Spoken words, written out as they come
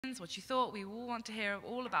what you thought. We all want to hear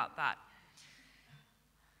all about that.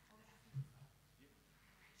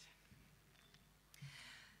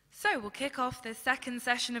 So we'll kick off the second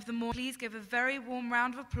session of the morning. Please give a very warm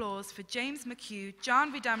round of applause for James McHugh,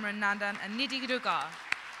 Jaahnvi, Dameron, Nandan, and Nidhi Dugar.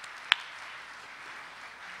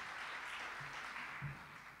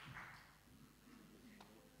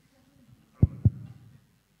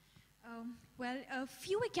 Well, a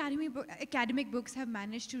few academic books have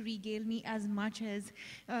managed to regale me as much as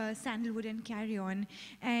Sandalwood and Carrion.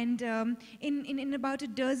 And in about a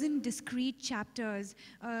dozen discrete chapters,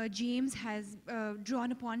 James has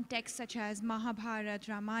drawn upon texts such as Mahabharata,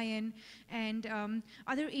 Ramayana, and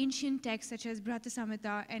other ancient texts such as Bharata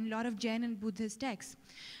Samhita and a lot of Jain and Buddhist texts.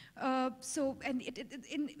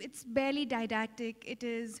 It's barely didactic. It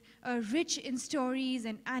is rich in stories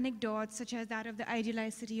and anecdotes, such as that of the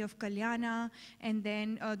idealized city of Kalyana, and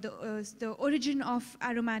then the origin of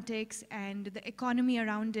aromatics and the economy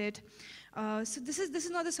around it. So this is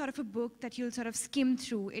not the sort of a book that you'll sort of skim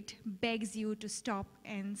through. It begs you to stop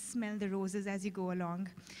and smell the roses as you go along.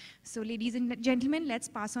 So ladies and gentlemen, let's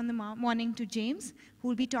pass on the morning to James, who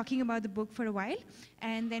will be talking about the book for a while,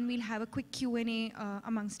 and then we'll have a quick Q&A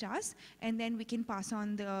amongst us, and then we can pass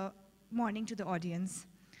on the morning to the audience.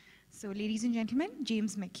 So ladies and gentlemen,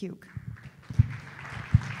 James McHugh.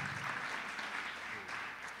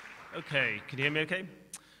 Okay, can you hear me okay?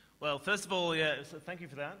 Well, first of all, yeah, so thank you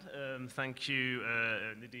for that. Thank you,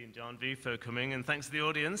 Nidhi and Jaahnvi, for coming, and thanks to the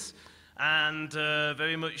audience. And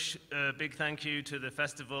very much big thank you to the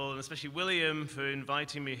festival, and especially William for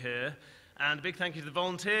inviting me here. And a big thank you to the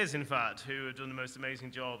volunteers, in fact, who have done the most amazing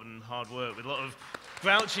job and hard work with a lot of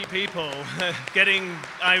grouchy people getting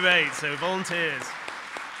irate, so volunteers.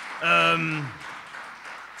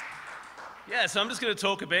 Yeah, so I'm just going to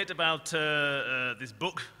talk a bit about this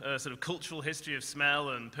book, sort of cultural history of smell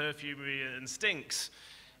and perfumery and stinks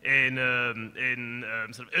in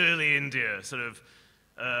sort of early India, sort of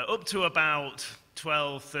up to about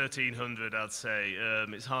 1300, I'd say.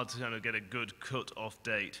 It's hard to kind of get a good cut-off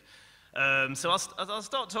date. So I'll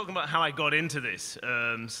start talking about how I got into this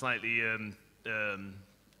slightly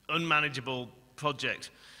unmanageable project,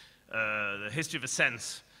 the history of a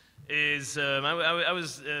sense. I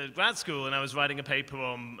was grad school and I was writing a paper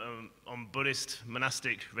on Buddhist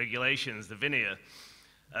monastic regulations, the Vinaya.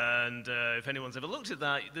 And if anyone's ever looked at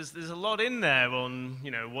that, there's a lot in there on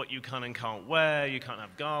what you can and can't wear. You can't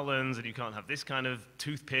have garlands, and you can't have this kind of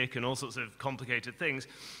toothpick, and all sorts of complicated things.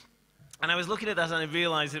 And I was looking at that, and I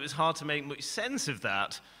realized it was hard to make much sense of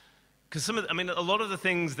that, because a lot of the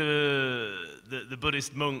things the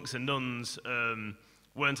Buddhist monks and nuns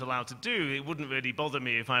weren't allowed to do, it wouldn't really bother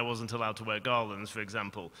me if I wasn't allowed to wear garlands, for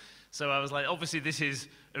example. So I was like, obviously this is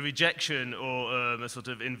a rejection or a sort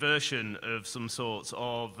of inversion of some sorts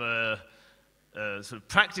of sort of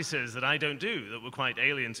practices that I don't do, that were quite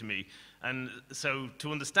alien to me. And so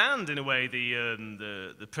to understand, in a way,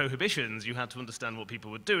 the prohibitions, you had to understand what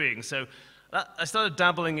people were doing. So I started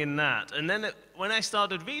dabbling in that. And then when I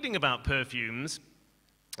started reading about perfumes,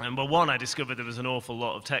 and well, one, I discovered there was an awful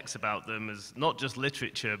lot of texts about them, as not just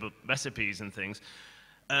literature, but recipes and things.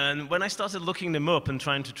 And when I started looking them up and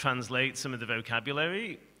trying to translate some of the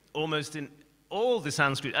vocabulary, almost in all the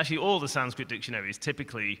Sanskrit, actually all the Sanskrit dictionaries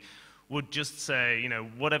typically would just say,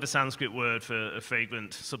 whatever Sanskrit word for a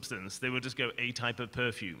fragrant substance, they would just go a type of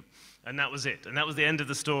perfume. And that was it. And that was the end of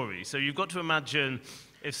the story. So you've got to imagine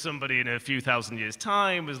if somebody in a few thousand years'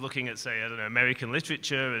 time was looking at, say, I don't know, American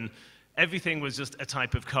literature, and everything was just a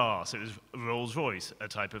type of car. So it was Rolls-Royce, a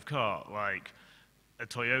type of car, like a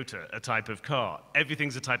Toyota, a type of car.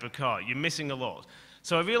 Everything's a type of car. You're missing a lot.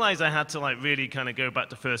 So I realized I had to really kind of go back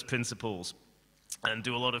to first principles and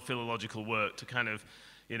do a lot of philological work to kind of,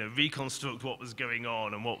 reconstruct what was going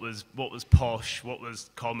on and what was posh, what was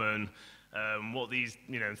common, what these,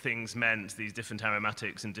 things meant, these different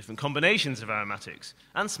aromatics and different combinations of aromatics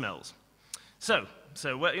and smells. So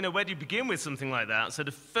where do you begin with something like that? So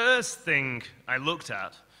the first thing I looked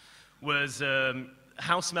at was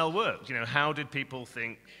how smell worked. How did people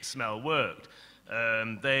think smell worked?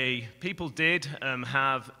 People did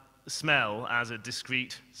have smell as a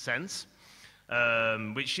discrete sense,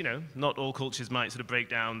 which, not all cultures might sort of break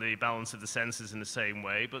down the balance of the senses in the same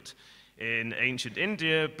way, but in ancient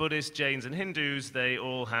India, Buddhists, Jains, and Hindus, they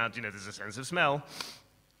all had, there's a sense of smell.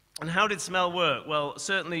 And how did smell work? Well,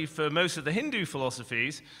 certainly for most of the Hindu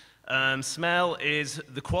philosophies, smell is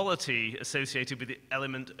the quality associated with the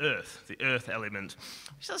element earth, the earth element,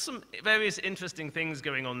 which has some various interesting things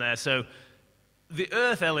going on there. So the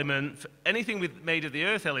earth element, anything made of the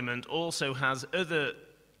earth element also has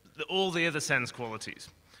all the other sense qualities.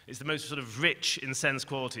 It's the most sort of rich in sense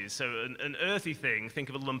qualities. So an earthy thing, think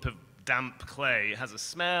of a lump of damp clay. It has a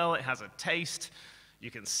smell, it has a taste.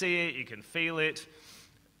 You can see it, you can feel it.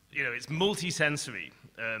 You know, it's multi-sensory.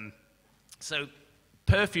 So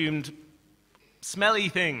perfumed, smelly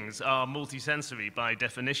things are multi-sensory by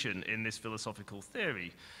definition in this philosophical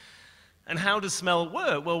theory. And how does smell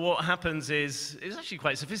work? Well, what happens is, it's actually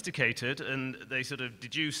quite sophisticated, and they sort of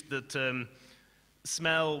deduced that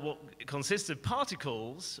smell it consists of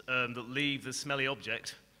particles that leave the smelly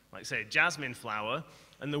object, like say a jasmine flower,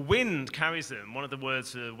 and the wind carries them. One of the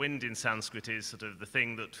words for wind in Sanskrit is sort of the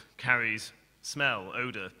thing that carries smell,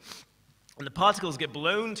 odor. And the particles get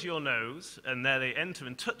blown to your nose, and there they enter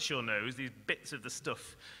and touch your nose, these bits of the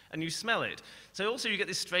stuff, and you smell it. So also you get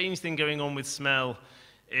this strange thing going on with smell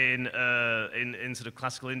in sort of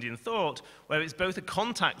classical Indian thought, where it's both a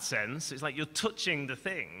contact sense, it's like you're touching the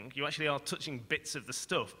thing, you actually are touching bits of the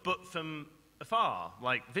stuff, but from afar,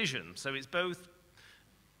 like vision. So it's both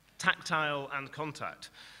tactile and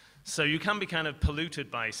contact. So you can be kind of polluted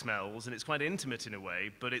by smells, and it's quite intimate in a way,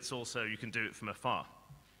 but it's also, you can do it from afar.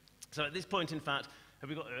 So at this point, in fact, have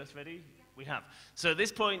we got earth ready? We have. So at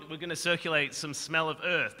this point, we're going to circulate some smell of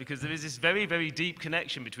earth, because there is this very, very deep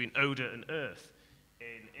connection between odor and earth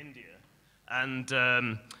in India. And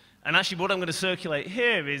actually what I'm going to circulate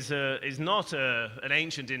here is not an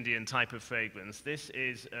ancient Indian type of fragrance. This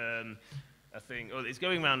is a thing, oh, it's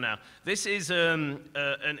going around now. This is an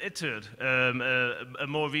itud, a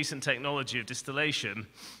more recent technology of distillation.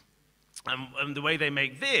 And the way they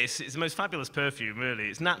make this is the most fabulous perfume, really.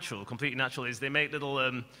 It's natural, completely natural. Is they make little,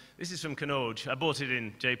 this is from Kanauj. I bought it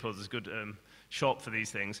in Jaipur. There's a good shop for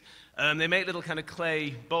these things. They make little kind of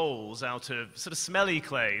clay bowls out of sort of smelly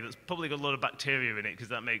clay that's probably got a lot of bacteria in it, because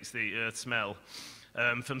that makes the earth smell.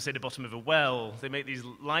 From, say, the bottom of a well, they make these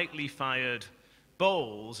lightly fired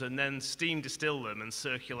bowls and then steam distill them and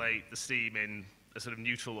circulate the steam in a sort of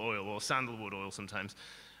neutral oil, or sandalwood oil sometimes.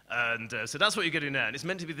 And so that's what you're getting there. And it's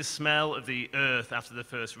meant to be the smell of the earth after the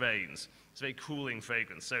first rains. It's a very cooling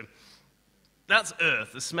fragrance. So that's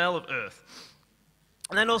earth, the smell of earth.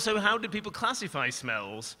 And then also, how did people classify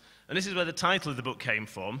smells? And this is where the title of the book came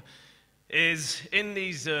from, is in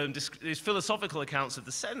these philosophical accounts of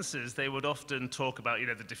the senses, they would often talk about, you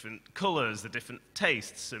know, the different colors, the different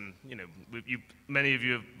tastes, and, you know, many of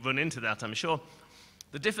you have run into that, I'm sure.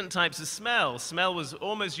 The different types of smell. Smell was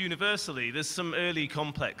almost universally, there's some early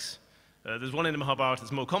complex. There's one in the Mahabharata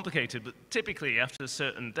that's more complicated, but typically after a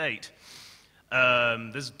certain date,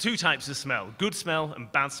 there's two types of smell, good smell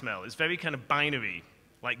and bad smell. It's very kind of binary,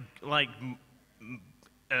 like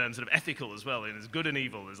sort of ethical as well. And there's good and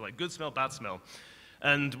evil. There's like good smell, bad smell.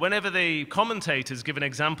 And whenever the commentators give an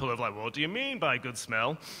example of like, what do you mean by good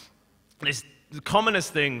smell? The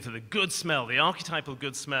commonest thing for the good smell, the archetypal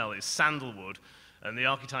good smell, is sandalwood. And the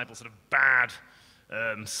archetypal sort of bad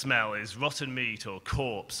smell is rotten meat or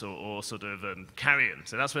corpse or sort of carrion.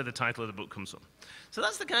 So that's where the title of the book comes from. So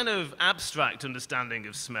that's the kind of abstract understanding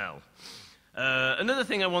of smell. Another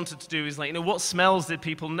thing I wanted to do is, like, you know, what smells did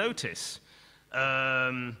people notice?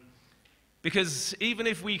 Because even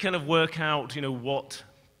if we kind of work out, you know, what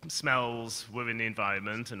smells were in the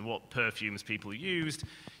environment and what perfumes people used,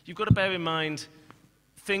 you've got to bear in mind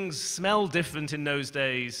things smell different in those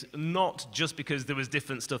days, not just because there was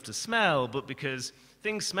different stuff to smell, but because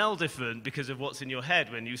things smell different because of what's in your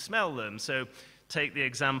head when you smell them. So take the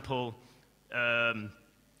example,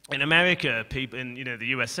 in America, people in, you know, the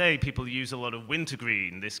USA, people use a lot of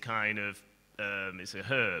wintergreen, this kind of, it's a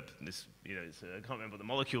herb, this, you know, I can't remember what the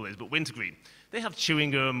molecule is, but wintergreen. They have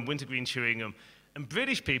chewing gum, wintergreen chewing gum, and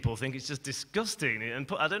British people think it's just disgusting. And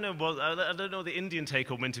I don't know what the Indian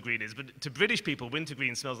take on wintergreen is, but to British people,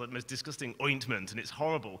 wintergreen smells like the most disgusting ointment, and it's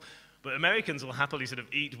horrible. But Americans will happily sort of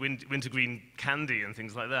eat wintergreen candy and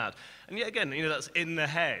things like that. And yet again, you know, that's in the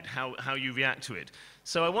head, how you react to it.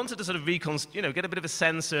 So I wanted to sort of get a bit of a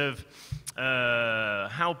sense of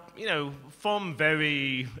how, you know, from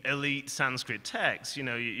very elite Sanskrit texts, you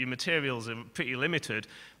know, your materials are pretty limited,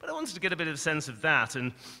 but I wanted to get a bit of a sense of that.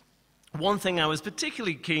 And one thing I was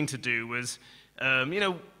particularly keen to do was, you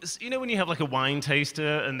know when you have like a wine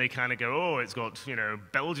taster and they kind of go, oh, it's got, you know,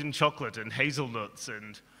 Belgian chocolate and hazelnuts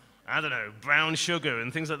and, I don't know, brown sugar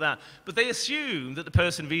and things like that. But they assume that the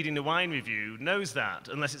person reading the wine review knows that,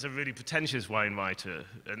 unless it's a really pretentious wine writer.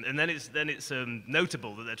 And then it's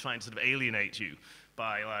notable that they're trying to sort of alienate you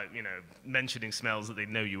by, like, you know, mentioning smells that they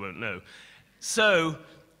know you won't know. So,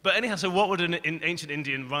 but anyhow, so what would an ancient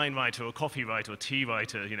Indian wine writer or coffee writer or tea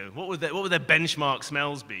writer, you know, what would their benchmark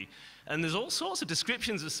smells be? And there's all sorts of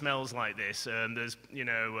descriptions of smells like this. There's, you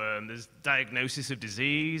know, there's diagnosis of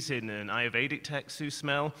disease in an Ayurvedic text through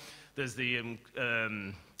smell. There's the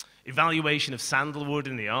evaluation of sandalwood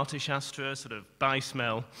in the Arthashastra, sort of by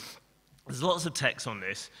smell. There's lots of texts on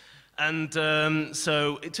this. And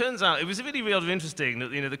so it turns out, it was really, really interesting that,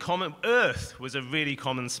 the common earth was a really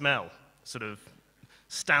common smell, sort of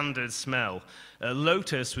standard smell.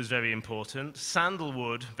 Lotus was very important.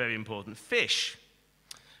 Sandalwood, very important. Fish.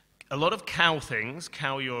 A lot of cow things,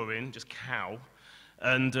 cow urine, just cow.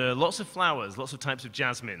 And lots of flowers, lots of types of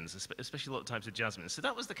jasmines, especially a lot of types of jasmines. So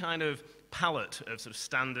that was the kind of palette of sort of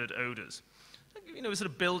standard odors. We're sort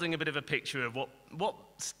of building a bit of a picture of what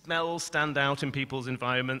smells stand out in people's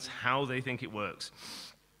environments, how they think it works.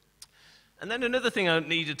 And then another thing I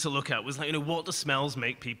needed to look at was, what do smells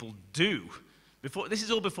make people do? This is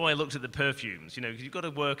all before I looked at the perfumes, because you've got to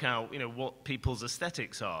work out, what people's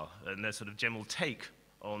aesthetics are and their sort of general take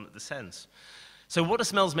on the sense. So what do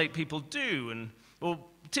smells make people do? And, well,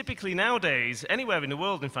 typically nowadays, anywhere in the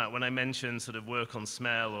world, in fact, when I mention sort of work on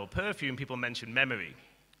smell or perfume, people mention memory.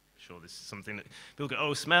 Sure, this is something that people go,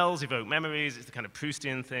 oh, smells evoke memories, it's the kind of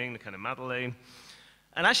Proustian thing, the kind of Madeleine.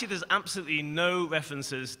 And actually, there's absolutely no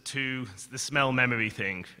references to the smell memory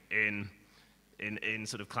thing in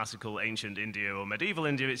sort of classical ancient India or medieval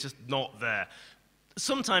India. It's just not there.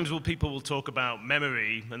 Sometimes people will talk about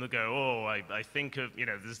memory, and they'll go, oh, I think of,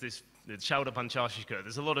 there's this the Chauda Panchashika,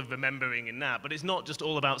 there's a lot of remembering in that, but it's not just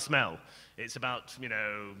all about smell. It's about,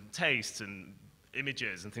 taste and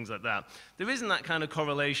images and things like that. There isn't that kind of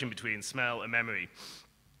correlation between smell and memory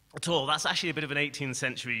at all. That's actually a bit of an 18th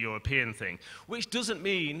century European thing, which doesn't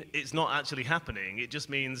mean it's not actually happening. It just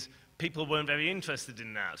means people weren't very interested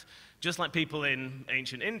in that. Just like people in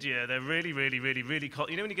ancient India, they're really, really, really, really,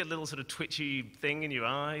 when you get a little sort of twitchy thing in your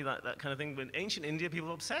eye, that kind of thing, but in ancient India, people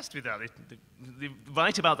are obsessed with that. They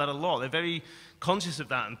write about that a lot. They're very conscious of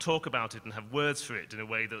that and talk about it and have words for it in a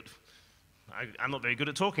way that I'm not very good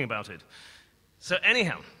at talking about it. So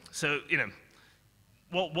anyhow,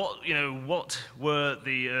 what were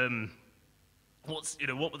the what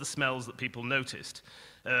were the smells that people noticed?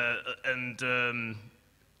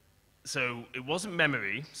 So it wasn't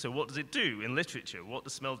memory. So what does it do in literature? What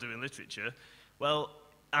does smell do in literature? Well,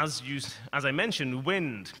 as I mentioned,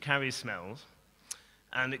 wind carries smells,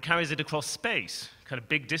 and it carries it across space, kind of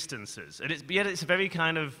big distances. And yet it's a very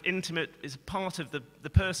kind of intimate. It's part of the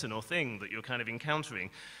person or thing that you're kind of encountering.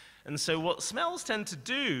 And so what smells tend to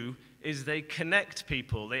do is they connect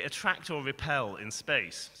people, they attract or repel in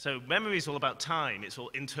space. So memory is all about time, it's all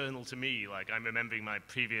internal to me, like I'm remembering my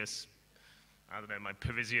previous, my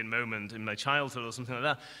Parisian moment in my childhood or something like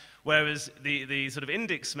that. Whereas the sort of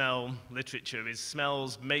Indic smell literature is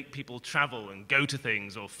smells make people travel and go to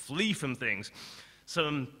things or flee from things.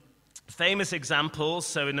 Some famous examples,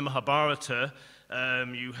 so in the Mahabharata,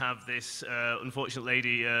 you have this unfortunate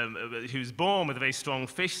lady who's born with a very strong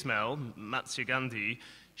fish smell, Matsya Gandhi.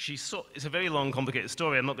 It's a very long, complicated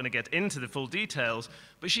story. I'm not going to get into the full details,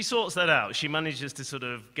 but she sorts that out. She manages to sort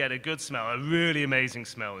of get a good smell, a really amazing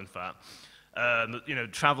smell, in fact,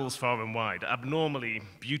 travels far and wide. Abnormally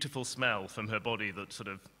beautiful smell from her body that sort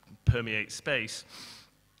of permeates space.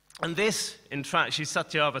 And this, in fact, she's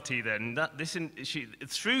Satyavati then.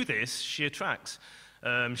 Through this, she attracts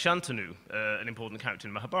Shantanu, an important character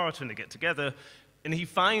in Mahabharata, and they get together, and he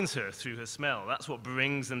finds her through her smell. That's what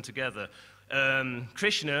brings them together.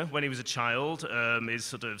 Krishna, when he was a child, is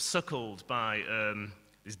sort of suckled by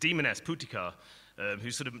this demoness, Putika,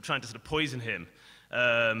 who's sort of trying to sort of poison him.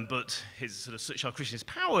 But such are Krishna's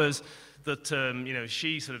powers that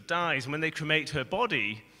she sort of dies, and when they cremate her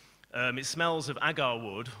body, it smells of agar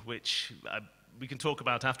wood, which we can talk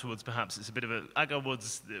about afterwards, perhaps. It's a bit of agar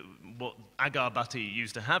woods, what agar bhatti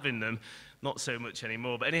used to have in them, not so much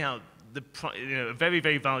anymore. But anyhow, a very,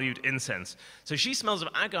 very valued incense. So she smells of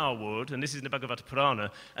agar wood, and this is in the Bhagavata Purana,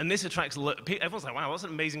 and this attracts, everyone's like, wow, that's an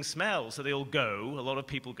amazing smell. So they all go, a lot of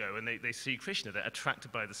people go, and they see Krishna, they're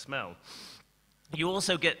attracted by the smell. You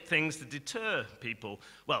also get things to deter people,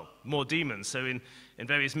 well, more demons. So in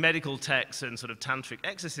various medical texts and sort of tantric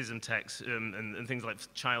exorcism texts and things like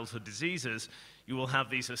childhood diseases, you will have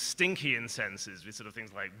these sort of stinky incenses with sort of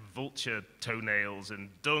things like vulture toenails and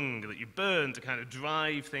dung that you burn to kind of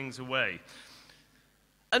drive things away.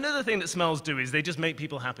 Another thing that smells do is they just make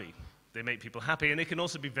people happy. They make people happy, and they can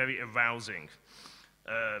also be very arousing.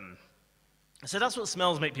 So that's what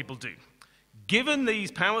smells make people do. Given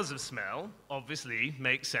these powers of smell, obviously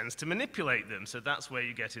makes sense to manipulate them. So that's where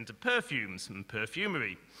you get into perfumes and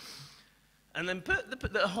perfumery. And then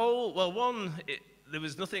there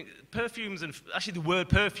was nothing, perfumes, and actually the word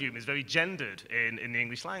perfume is very gendered in the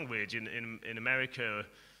English language. In America,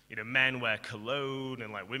 men wear cologne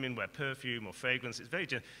and like women wear perfume or fragrance. It's very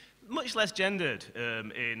much less gendered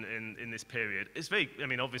in this period. It's very,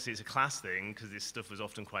 obviously it's a class thing because this stuff was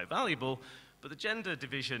often quite valuable, but the gender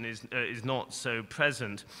division is not so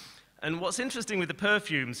present. And what's interesting with the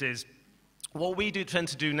perfumes is what we tend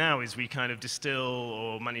to do now is we kind of distill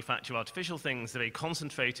or manufacture artificial things. They're very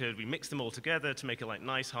concentrated. We mix them all together to make a like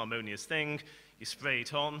nice harmonious thing. You spray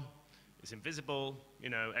it on. It's invisible.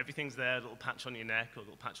 Everything's there. A little patch on your neck or a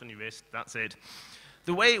little patch on your wrist. That's it.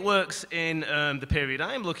 The way it works in the period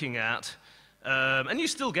I'm looking at, and you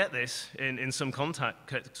still get this in some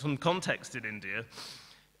context in India,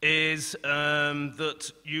 is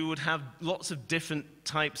that you would have lots of different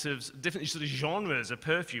different sort of genres of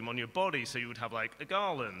perfume on your body. So you would have like a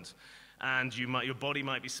garland, and your body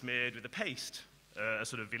might be smeared with a paste, a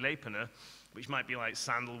sort of vilepana, which might be like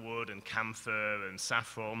sandalwood and camphor and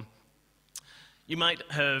saffron. You might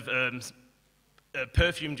have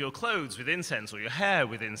perfumed your clothes with incense or your hair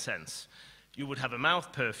with incense. You would have a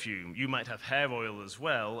mouth perfume. You might have hair oil as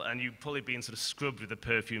well, and you've probably been sort of scrubbed with a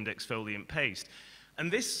perfumed exfoliant paste.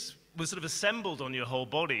 And this was sort of assembled on your whole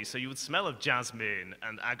body, so you would smell of jasmine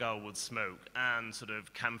and agarwood smoke and sort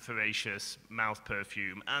of camphoraceous mouth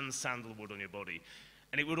perfume and sandalwood on your body.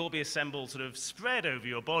 And it would all be assembled, sort of spread over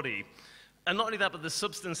your body. And not only that, but the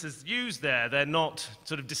substances used there, they're not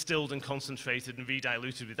sort of distilled and concentrated and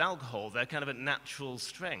re-diluted with alcohol. They're kind of at natural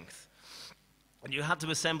strength. And you had to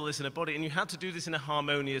assemble this in a body, and you had to do this in a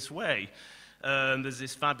harmonious way. There's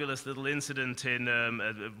this fabulous little incident in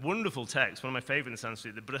a wonderful text, one of my favorite in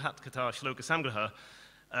Sanskrit, the Brihat Katha Shloka Samgraha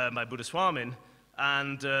by Buddha Swamin.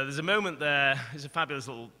 And there's a moment there, it's a fabulous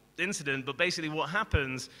little incident, but basically what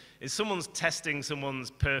happens is someone's testing someone's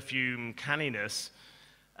perfume canniness,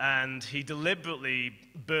 and he deliberately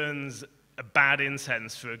burns a bad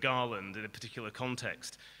incense for a garland in a particular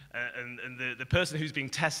context. And the person who's being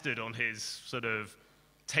tested on his sort of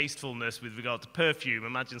tastefulness with regard to perfume,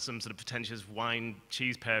 imagine some sort of pretentious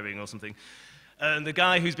wine-cheese pairing or something, and the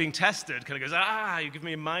guy who's being tested kind of goes, you give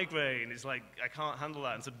me a migraine. It's like, I can't handle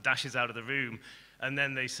that, and sort of dashes out of the room. And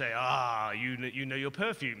then they say, you know your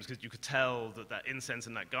perfumes, because you could tell that incense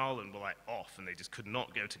and that garland were like off, and they just could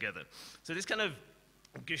not go together. So this kind of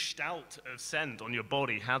gestalt of scent on your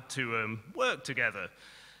body had to work together.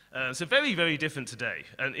 So very, very different today.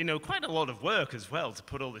 And, quite a lot of work as well to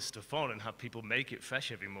put all this stuff on and have people make it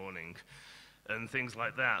fresh every morning and things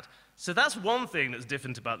like that. So that's one thing that's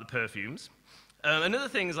different about the perfumes. Another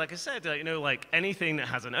thing is, like I said, like anything that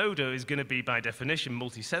has an odor is going to be, by definition,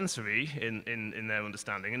 multisensory in their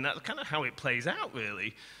understanding. And that's kind of how it plays out,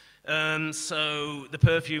 really. So the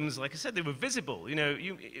perfumes, like I said, they were visible.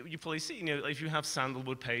 You probably see, if you have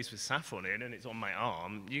sandalwood paste with saffron in and it's on my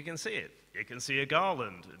arm, you can see it. You can see a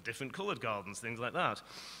garland, different colored garlands, things like that.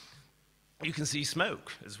 You can see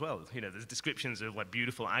smoke as well. There's descriptions of like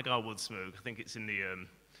beautiful agarwood smoke. I think it's in the,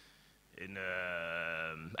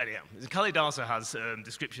 anyhow, Kalidasa has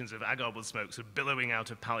descriptions of agarwood smoke sort of billowing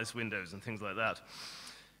out of palace windows and things like that.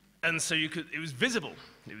 And so it was visible,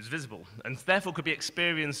 and therefore could be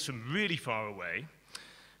experienced from really far away.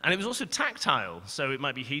 And it was also tactile, so it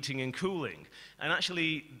might be heating and cooling. And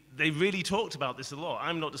actually, they really talked about this a lot.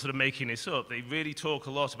 I'm not just sort of making this up. They really talk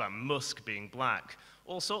a lot about musk being black.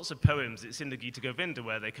 All sorts of poems. It's in the Gita Govinda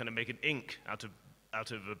where they kind of make an ink out of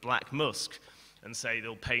a black musk and say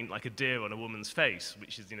they'll paint like a deer on a woman's face,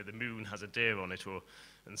 which is, the moon has a deer on it,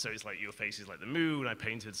 and so it's like your face is like the moon. I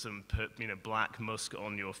painted some, black musk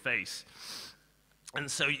on your face. And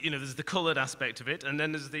so, there's the colored aspect of it, and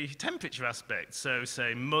then there's the temperature aspect. So,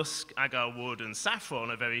 say, musk, agarwood, and saffron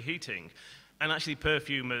are very heating. And actually,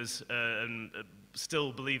 perfumers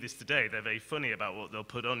still believe this today. They're very funny about what they'll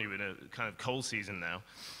put on you in a kind of cold season now.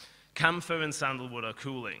 Camphor and sandalwood are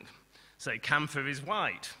cooling. Say, camphor is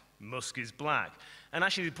white, musk is black. And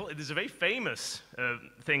actually, there's a very famous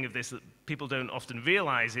thing of this that people don't often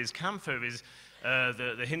realize is camphor is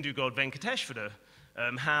the Hindu god Venkateshwara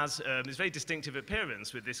has this very distinctive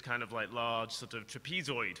appearance with this kind of like large sort of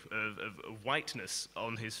trapezoid of whiteness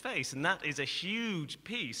on his face. And that is a huge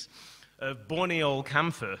piece of Borneol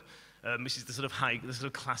camphor, which is the sort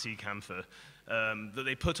of classy camphor that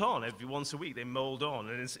they put on every once a week. They mold on,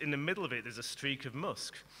 and in the middle of it, there's a streak of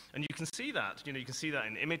musk. And you can see that. You can see that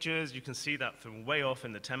in images. You can see that from way off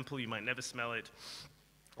in the temple. You might never smell it.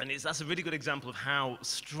 And that's a really good example of how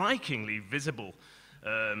strikingly visible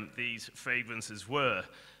these fragrances were.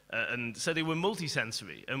 And so they were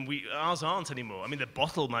multisensory, and ours aren't anymore. I mean, the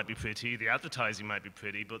bottle might be pretty, the advertising might be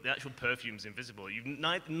pretty, but the actual perfume's invisible.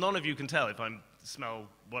 None of you can tell if I smell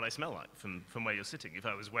what I smell like from where you're sitting. If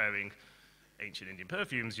I was wearing ancient Indian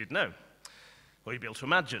perfumes, you'd know. Or you'd be able to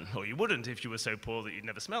imagine, or you wouldn't if you were so poor that you'd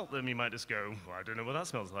never smelt them. You might just go, well, I don't know what that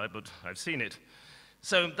smells like, but I've seen it.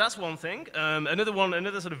 So that's one thing.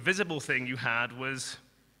 Another sort of visible thing you had was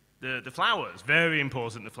the flowers. Very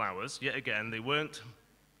important, the flowers. Yet again, they weren't,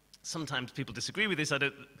 sometimes people disagree with this.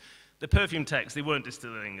 The perfume text, they weren't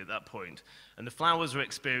distilling at that point. And the flowers were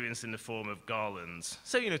experienced in the form of garlands.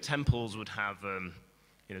 So, temples would have,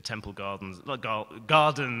 temple gardens, like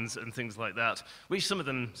gardens and things like that, which some of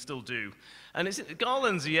them still do. And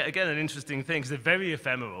garlands are yet again an interesting thing, because they're very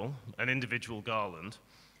ephemeral, an individual garland.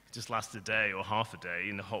 It just lasts a day or half a day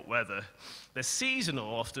in the hot weather. They're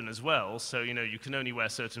seasonal often as well, so, you can only wear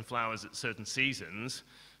certain flowers at certain seasons,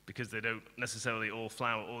 because they don't necessarily all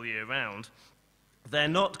flower all year round. They're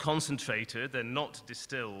not concentrated, they're not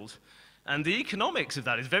distilled, and the economics of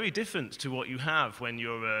that is very different to what you have when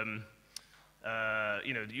you're,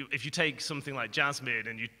 if you take something like jasmine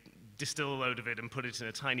and you distill a load of it and put it in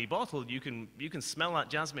a tiny bottle, you can smell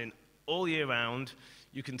that jasmine all year round.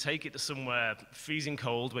 You can take it to somewhere freezing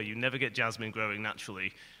cold where you never get jasmine growing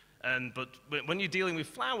naturally. But when you're dealing with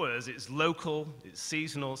flowers, it's local, it's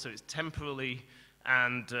seasonal, so it's temporally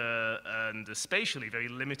and spatially very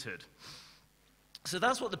limited. So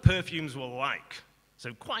that's what the perfumes were like.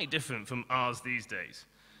 So quite different from ours these days.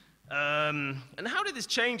 And how did this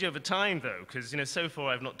change over time, though? Because, so far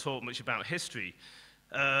I've not talked much about history.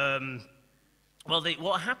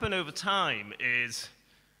 What happened over time is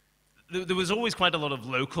there was always quite a lot of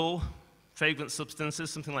local fragrance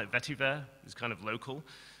substances. Something like vetiver is kind of local.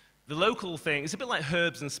 The local thing, it's a bit like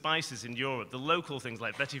herbs and spices in Europe. The local things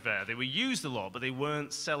like vetiver, they were used a lot, but they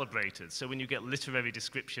weren't celebrated. So when you get literary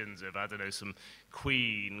descriptions of, I don't know, some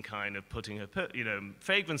queen kind of putting her,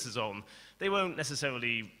 fragrances on, they won't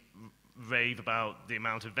necessarily rave about the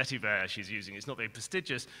amount of vetiver she's using. It's not very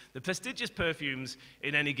prestigious. The prestigious perfumes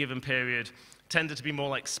in any given period tended to be more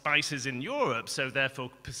like spices in Europe, so therefore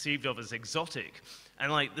perceived of as exotic.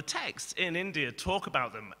 And like the texts in India talk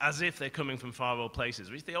about them as if they're coming from far old places,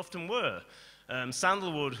 which they often were.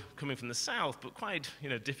 Sandalwood coming from the south, but quite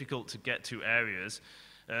difficult to get to areas.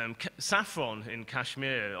 Saffron in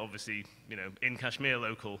Kashmir, obviously in Kashmir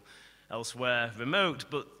local, elsewhere remote,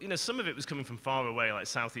 but some of it was coming from far away, like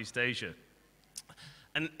Southeast Asia.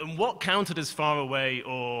 And what counted as far away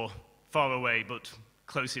but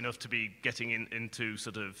close enough to be getting into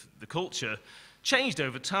sort of the culture changed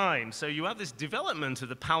over time. So you have this development of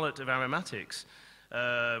the palette of aromatics,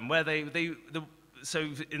 where so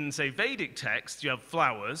in, say, Vedic texts, you have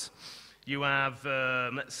flowers, you have,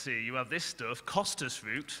 you have this stuff, costus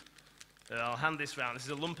root. I'll hand this round. This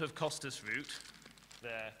is a lump of costus root.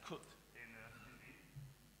 They're cut in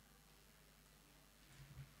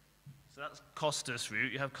so that's costus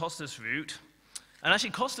root. You have costus root. And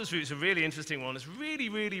actually, costus root is a really interesting one. It's really,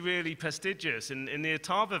 really, really prestigious. In the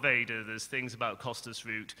Atharva Veda, there's things about costus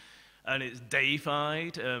root, and it's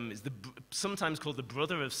deified. It's sometimes called the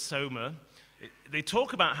brother of Soma. They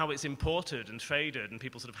talk about how it's imported and traded, and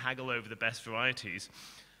people sort of haggle over the best varieties.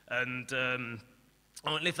 And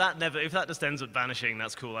if that just ends up vanishing,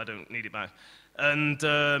 that's cool. I don't need it back. And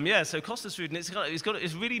so costus root, and it's got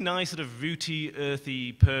this really nice sort of rooty,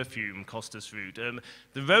 earthy perfume, costus root.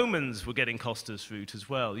 The Romans were getting costus root as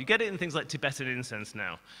well. You get it in things like Tibetan incense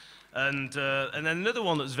now. And then another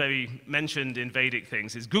one that's very mentioned in Vedic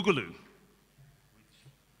things is guggulu.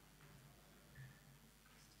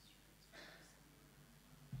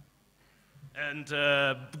 And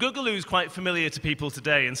guggulu is quite familiar to people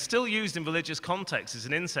today and still used in religious contexts as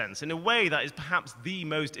an incense in a way that is perhaps the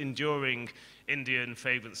most enduring Indian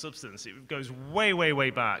fragrance substance. It goes way, way, way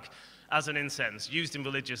back as an incense, used in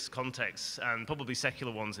religious contexts and probably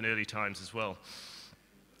secular ones in early times as well.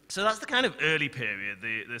 So that's the kind of early period,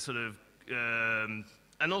 the sort of,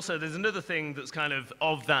 and also there's another thing that's kind of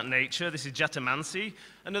that nature. This is Jatamansi,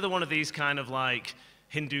 another one of these kind of like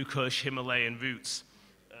Hindu Kush, Himalayan roots.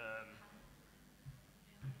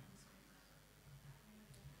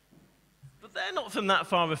 They're not from that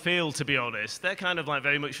far afield, to be honest. They're kind of like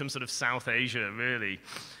very much from sort of South Asia, really.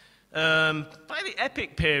 By the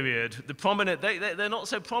Epic period, the prominent, they're not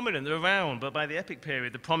so prominent, they're around, but by the Epic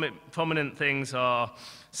period, the prominent things are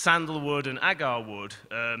sandalwood and agar wood,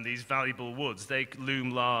 these valuable woods. They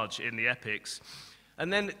loom large in the Epics.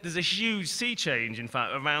 And then there's a huge sea change, in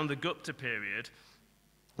fact, around the Gupta period,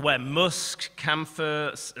 where musk,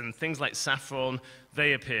 camphor, and things like saffron,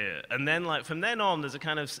 they appear. And then, like, from then on, there's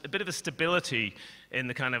a bit of a stability in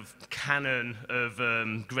the kind of canon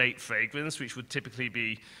of great fragrance, which would typically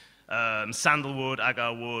be sandalwood,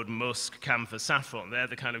 agar wood, musk, camphor, saffron. They're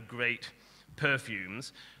the kind of great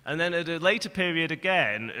perfumes. And then at a later period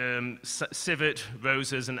again, civet,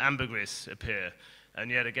 roses, and ambergris appear. And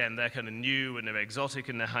yet again, they're kind of new and they're exotic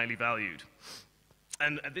and they're highly valued.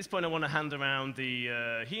 And at this point, I want to hand around the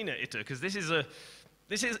Hina Itter, because this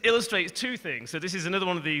illustrates two things. So this is another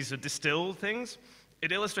one of these distilled things.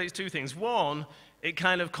 It illustrates two things. One, it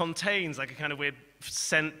kind of contains like a kind of weird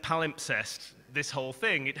scent palimpsest, this whole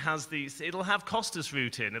thing. It'll have costus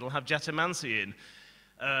root in, it'll have jatamancy in,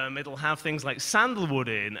 it'll have things like sandalwood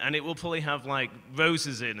in, and it will probably have like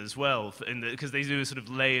roses in as well, because they do a sort of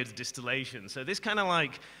layered distillation. So this kind of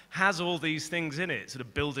like has all these things in it, sort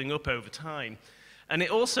of building up over time. And it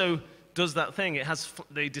also does that thing.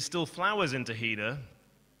 They distill flowers into Hina.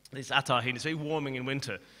 This Attar Hina, it's very warming in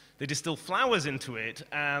winter. They distill flowers into it,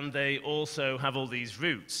 and they also have all these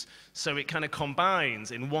roots. So it kind of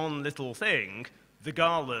combines in one little thing the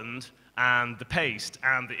garland and the paste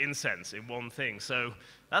and the incense in one thing. So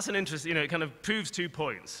that's an interesting, it kind of proves 2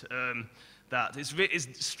 points. That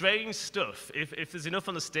it's strange stuff. If there's enough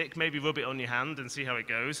on the stick, maybe rub it on your hand and see how it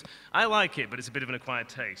goes. I like it, but it's a bit of an acquired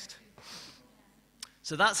taste.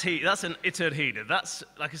 So that's an Itter Hina. That's,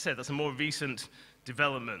 like I said, that's a more recent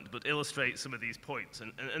development, but illustrates some of these points.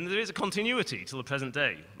 And there is a continuity till the present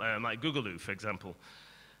day, like Gugaloo, for example.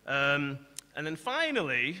 And then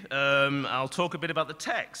finally, I'll talk a bit about the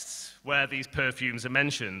texts where these perfumes are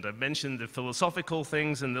mentioned. I've mentioned the philosophical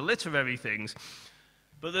things and the literary things,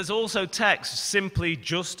 but there's also texts simply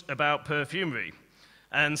just about perfumery.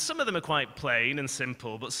 And some of them are quite plain and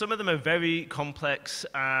simple, but some of them are very complex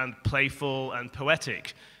and playful and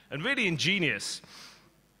poetic and really ingenious.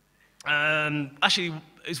 Actually,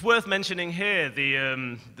 it's worth mentioning here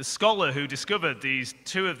the scholar who discovered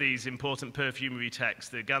two of these important perfumery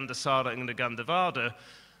texts, the Gandhasara and the Gandhavada.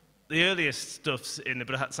 The earliest stuffs in the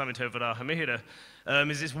Brihat Samhita Varahamihira,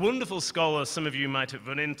 is this wonderful scholar some of you might have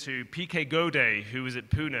run into, P.K. Gode, who was at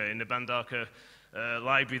Pune in the Bandaka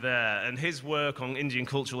library there, and his work on Indian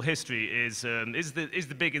cultural history is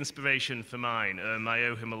the big inspiration for mine. I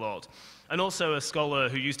owe him a lot. And also a scholar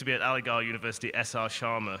who used to be at Aligarh University, S.R.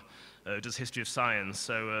 Sharma, does history of science.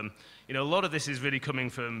 So, a lot of this is really coming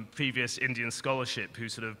from previous Indian scholarship who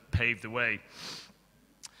sort of paved the way.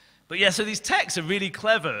 But yeah, so these texts are really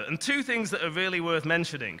clever, and two things that are really worth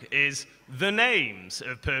mentioning is the names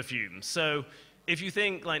of perfumes. So if you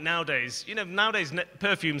think like nowadays,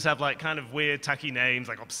 perfumes have like kind of weird tacky names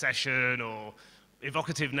like Obsession or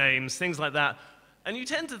evocative names, things like that. And you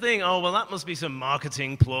tend to think, oh, well, that must be some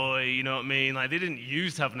marketing ploy, you know what I mean? Like, they didn't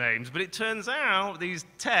used to have names. But it turns out these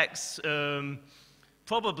texts,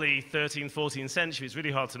 probably 13th, 14th century, it's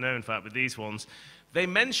really hard to know, in fact, with these ones, they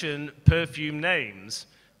mention perfume names,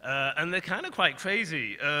 and they're kind of quite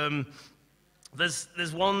crazy.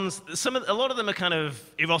 There's ones, a lot of them are kind of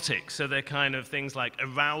erotic, so they're kind of things like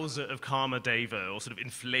arouser of Kamadeva, or sort of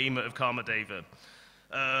inflamer of Kamadeva.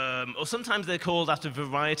 Or sometimes they're called after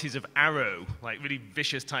varieties of arrow, like really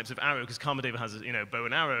vicious types of arrow, because Kamadeva has, bow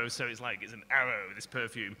and arrow, so it's an arrow, this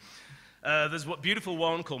perfume. There's a beautiful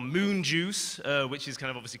one called Moon Juice, which is kind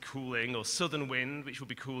of obviously cooling, or Southern Wind, which will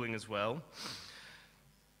be cooling as well.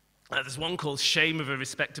 There's one called Shame of a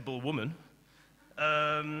Respectable Woman.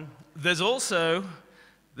 There's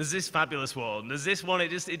this fabulous one. There's this one,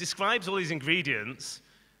 it describes all these ingredients,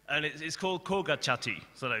 and it's called Kogachati.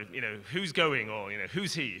 So, who's going, or,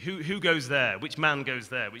 who's he? Who goes there? Which man goes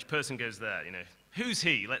there? Which person goes there? Who's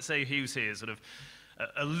he? Let's say who's he is sort of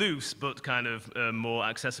a loose but kind of more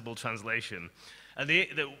accessible translation. And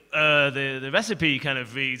the recipe kind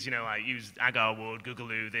of reads, like use agar wood,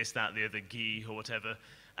 gugaloo, this, that, the other, ghee, or whatever,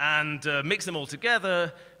 and mix them all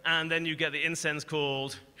together, and then you get the incense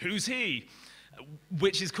called Who's He?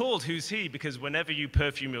 Which is called Who's He because whenever you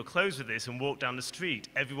perfume your clothes with this and walk down the street,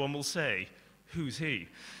 everyone will say, Who's he?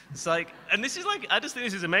 It's like, and this is like, I just think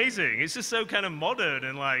this is amazing. It's just so kind of modern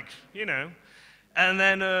and like, And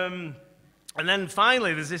then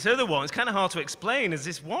finally, there's this other one. It's kind of hard to explain. There's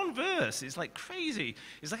this one verse. It's like crazy.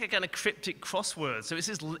 It's like a kind of cryptic crossword. So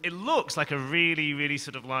it looks like a really, really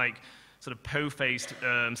sort of po-faced,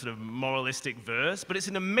 sort of moralistic verse, but it's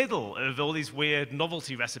in the middle of all these weird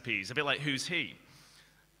novelty recipes, a bit like Who's He?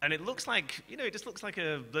 And it looks like, it just looks like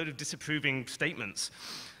a load of disapproving statements.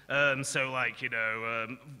 One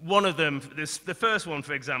of them, the first one,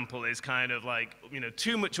 for example, is kind of like,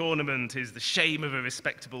 too much ornament is the shame of a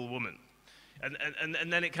respectable woman.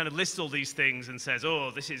 And then it kind of lists all these things and says,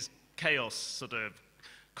 oh, this is chaos, sort of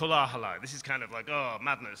kolahala. This is kind of like, oh,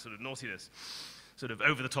 madness, sort of naughtiness. Sort of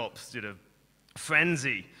over-the-top,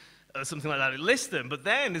 frenzy, something like that. It lists them, but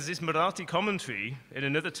then there's this Marathi commentary in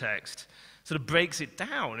another text, sort of breaks it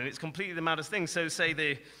down, and it's completely the maddest thing. So say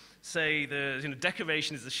the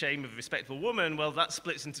decoration is the shame of a respectable woman, well, that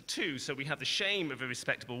splits into two. So we have the shame of a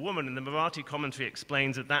respectable woman, and the Marathi commentary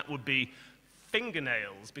explains that would be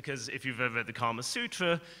fingernails, because if you've ever read the Kama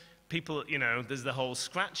Sutra, people, you know, there's the whole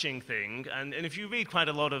scratching thing, and if you read quite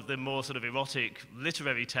a lot of the more sort of erotic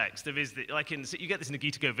literary text, there is, like you get this in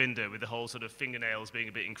Gita Govinda with the whole sort of fingernails being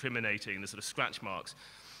a bit incriminating, the sort of scratch marks.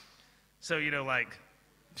 So, you know, like,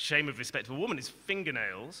 shame of respectable woman is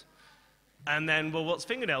fingernails. And then, well, what's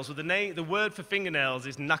fingernails? Well, the word for fingernails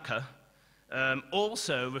is naka.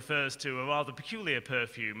 Also refers to a rather peculiar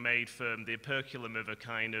perfume made from the operculum of a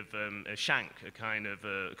kind of a shank, a kind of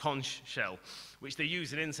a conch shell, which they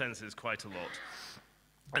use in incenses quite a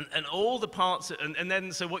lot. And all the parts, and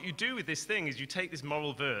then, so what you do with this thing is you take this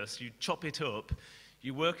moral verse, you chop it up,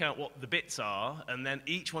 you work out what the bits are, and then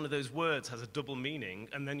each one of those words has a double meaning,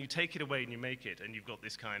 and then you take it away and you make it, and you've got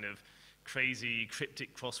this kind of crazy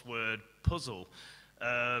cryptic crossword puzzle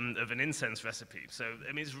of an incense recipe. So,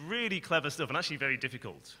 I mean, it's really clever stuff and actually very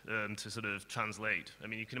difficult to sort of translate. I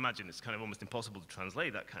mean, you can imagine it's kind of almost impossible to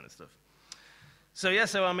translate that kind of stuff. So, yeah,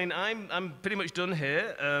 so, I mean, I'm pretty much done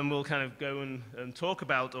here. We'll kind of go and talk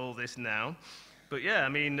about all this now. But, yeah, I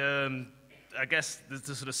mean, I guess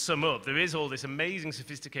to sort of sum up, there is all this amazing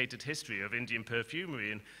sophisticated history of Indian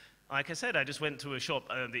perfumery. And like I said, I just went to a shop,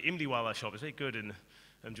 the Imliwala shop. It's very good in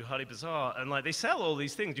Johari Bazaar, and like they sell all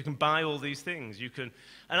these things. You can buy all these things. You can,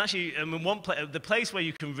 and actually, the place where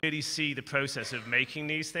you can really see the process of making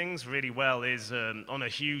these things really well is on a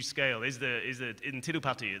huge scale. Is in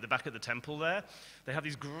Tirupati at the back of the temple there. They have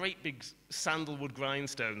these great big sandalwood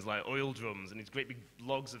grindstones like oil drums, and these great big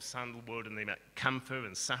logs of sandalwood, and they make camphor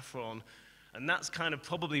and saffron, and that's kind of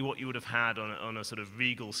probably what you would have had on a sort of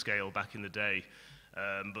regal scale back in the day,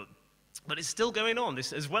 But it's still going on,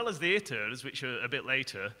 this, as well as the Itters, which are a bit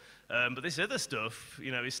later. But this other stuff,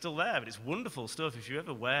 you know, is still there. But it's wonderful stuff. If you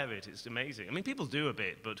ever wear it, it's amazing. I mean, people do a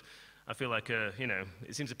bit, but I feel like, you know,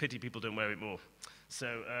 it seems a pity people don't wear it more.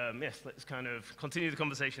 So, yes, let's kind of continue the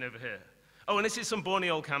conversation over here. Oh, and this is some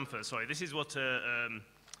Borneo camphor. Sorry, this is what,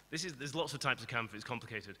 there's lots of types of camphor. It's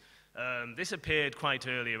complicated. This appeared quite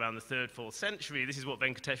early, around the 3rd, 4th century. This is what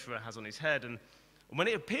Venkateshwara has on his head. And when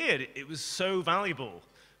it appeared, it was so valuable,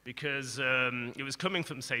 because it was coming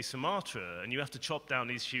from, say, Sumatra, and you have to chop down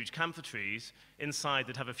these huge camphor trees. Inside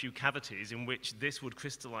they'd have a few cavities in which this would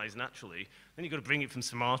crystallize naturally. Then you've got to bring it from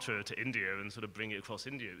Sumatra to India and sort of bring it across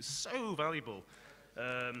India. It was so valuable.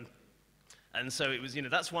 And so it was, you know,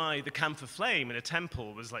 that's why the camphor flame in a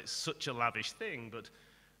temple was like such a lavish thing. But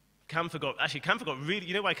camphor got really,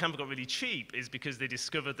 you know why camphor got really cheap is because they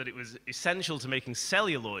discovered that it was essential to making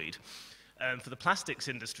celluloid for the plastics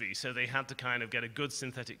industry, so they had to kind of get a good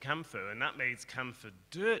synthetic camphor, and that made camphor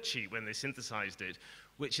dirt cheap when they synthesized it,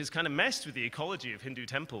 which has kind of messed with the ecology of Hindu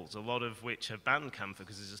temples, a lot of which have banned camphor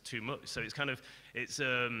because it's just too much. So it's kind of, it's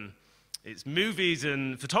movies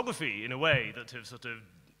and photography, in a way, that have sort of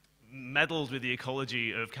meddled with the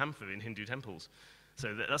ecology of camphor in Hindu temples.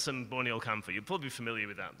 So that's some Borneo camphor. You're probably familiar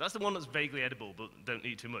with that. That's the one that's vaguely edible, but don't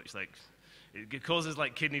eat too much. Like, it causes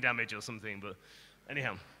like kidney damage or something, but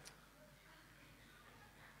anyhow.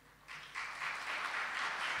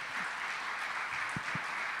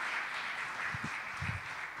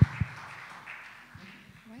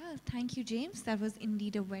 Thank you, James. That was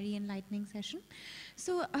indeed a very enlightening session.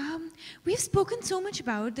 So we've spoken so much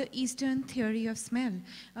about the Eastern theory of smell.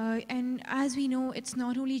 And as we know, it's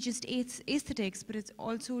not only just aesthetics, but it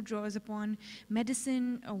also draws upon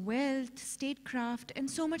medicine, wealth, statecraft, and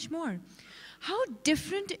so much more. How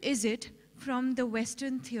different is it from the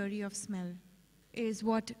Western theory of smell is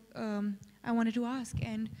what I wanted to ask.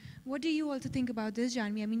 And what do you also think about this,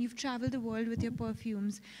 Jaahnvi? I mean, you've traveled the world with your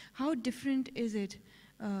perfumes. How different is it?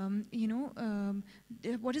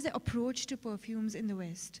 What is the approach to perfumes in the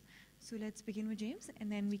West? So let's begin with James,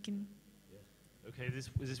 and then we can... Yeah. Okay,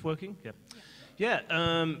 is this working? Yeah. Yeah,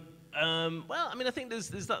 well, I mean, I think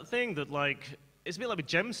there's that thing that, like, it's a bit like with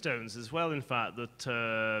gemstones as well, in fact,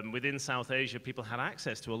 that within South Asia, people had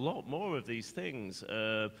access to a lot more of these things.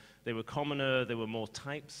 They were commoner, there were more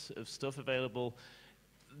types of stuff available.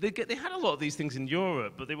 They had a lot of these things in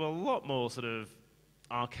Europe, but they were a lot more sort of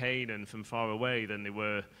arcane and from far away than they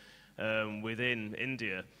were within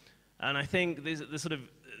India. And I think there's sort of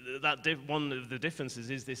one of the differences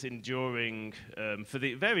is this enduring, for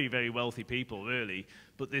the very, very wealthy people, really,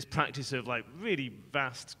 but this practice of like really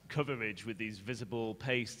vast coverage with these visible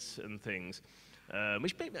pastes and things,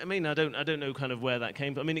 which, I mean, I don't know kind of where that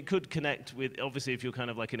came from. I mean, it could connect with, obviously, if you're kind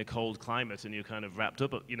of like in a cold climate and you're kind of wrapped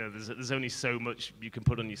up, you know, there's only so much you can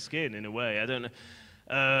put on your skin in a way. I don't know.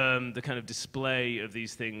 The kind of display of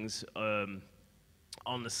these things on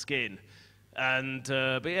the skin. And,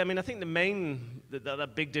 but yeah, I mean, I think the main,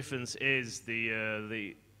 that big difference is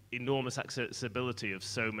the enormous accessibility of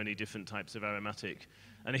so many different types of aromatic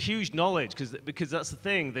and a huge knowledge, because that's the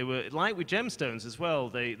thing. They were, like with gemstones as well,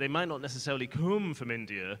 they might not necessarily come from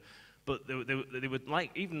India, but they were,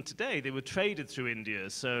 like, even today, they were traded through India.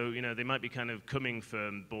 So, you know, they might be kind of coming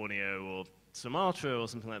from Borneo or Sumatra or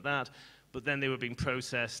something like that, but then they were being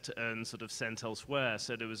processed and sort of sent elsewhere.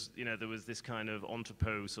 So there was, you know, there was this kind of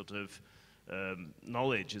entrepot sort of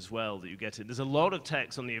knowledge as well that you get in. There's a lot of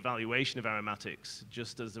texts on the evaluation of aromatics,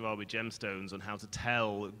 just as there are with gemstones, on how to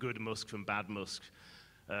tell good musk from bad musk,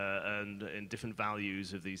 and in different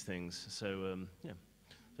values of these things. So, yeah.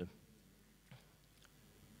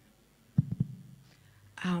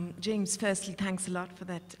 James, firstly, thanks a lot for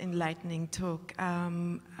that enlightening talk.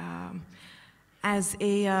 As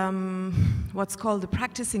a what's called a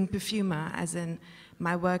practicing perfumer, as in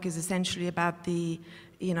my work is essentially about the,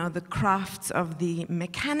 you know, the crafts of the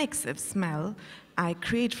mechanics of smell. I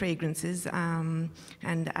create fragrances, and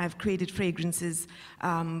I've created fragrances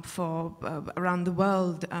for around the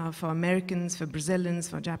world, for Americans, for Brazilians,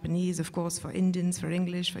 for Japanese, of course, for Indians, for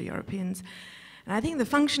English, for Europeans. And I think the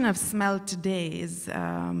function of smell today is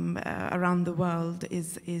around the world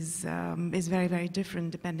is very, very different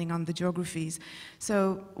depending on the geographies.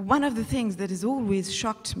 So one of the things that has always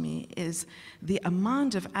shocked me is the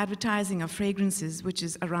amount of advertising of fragrances which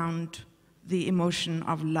is around the emotion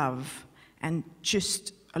of love. And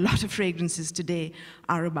just a lot of fragrances today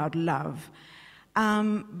are about love.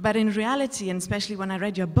 But in reality, and especially when I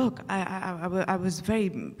read your book, I was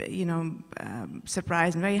very, you know,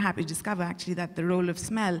 surprised and very happy to discover actually that the role of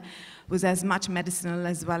smell was as much medicinal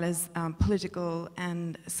as well as political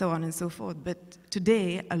and so on and so forth. But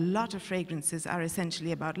today, a lot of fragrances are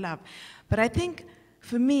essentially about love. But I think,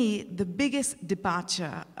 for me, the biggest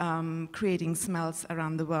departure creating smells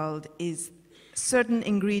around the world is certain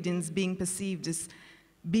ingredients being perceived as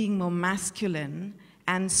being more masculine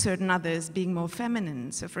and certain others being more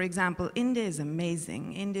feminine. So for example, India is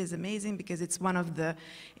amazing. India is amazing because it's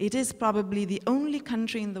it is probably the only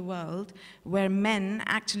country in the world where men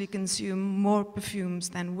actually consume more perfumes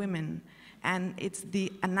than women. And it's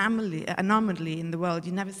the anomaly in the world.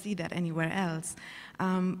 You never see that anywhere else.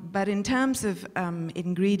 But in terms of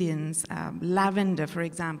ingredients, lavender, for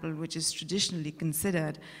example, which is traditionally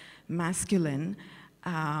considered masculine,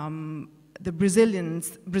 the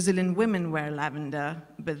Brazilian women wear lavender,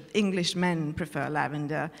 but English men prefer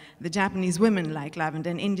lavender. The Japanese women like lavender,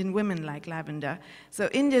 and Indian women like lavender. So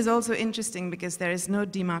India is also interesting because there is no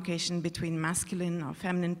demarcation between masculine or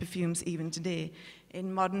feminine perfumes even today.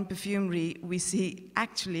 In modern perfumery, we see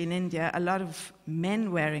actually in India a lot of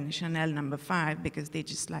men wearing Chanel No. 5 because they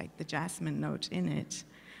just like the jasmine note in it.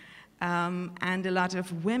 And a lot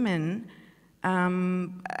of women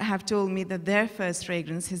have told me that their first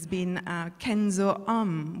fragrance has been Kenzo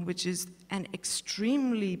Homme, which is an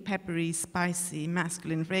extremely peppery, spicy,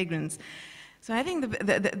 masculine fragrance. So I think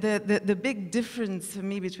the big difference for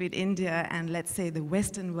me between India and, let's say, the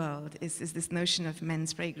Western world is this notion of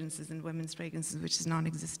men's fragrances and women's fragrances, which is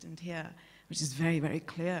non-existent here, which is very, very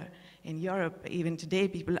clear. In Europe, even today,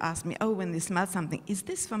 people ask me, oh, when they smell something, is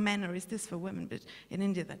this for men or is this for women? But in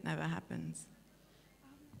India, that never happens.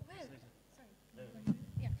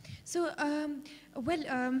 So,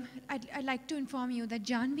 I'd like to inform you that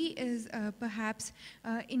Jaahnvi is perhaps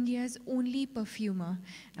India's only perfumer.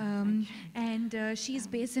 And she's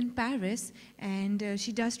based in Paris, and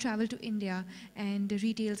she does travel to India and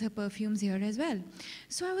retails her perfumes here as well.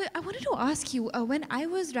 So I wanted to ask you, when I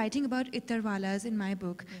was writing about Ittarwalas in my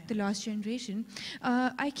book, The Lost Generation,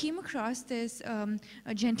 I came across this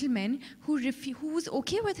a gentleman who was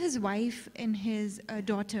okay with his wife and his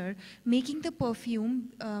daughter making the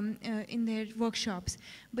perfume in their workshops,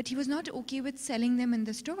 but he was not okay with selling them in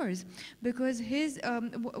the stores because his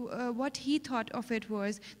what he thought of it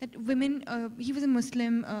was that women, he was a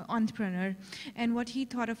Muslim entrepreneur, and what he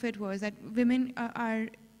thought of it was that women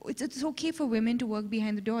it's okay for women to work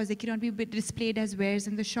behind the doors. They cannot be displayed as wares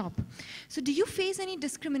in the shop. So do you face any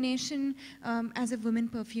discrimination as a woman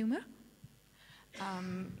perfumer?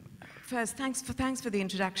 First, thanks for the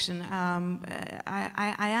introduction.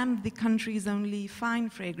 I am the country's only fine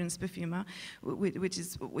fragrance perfumer, which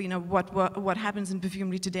is, you know, what happens in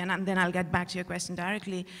perfumery today, and then I'll get back to your question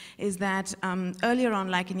directly, is that earlier on,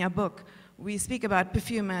 like in your book, we speak about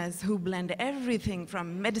perfumers who blend everything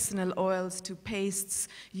from medicinal oils to pastes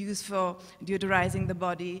used for deodorizing the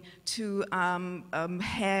body to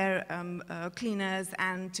hair cleaners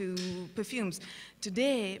and to perfumes.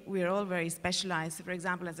 Today, we're all very specialized. So for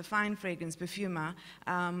example, as a fine fragrance perfumer,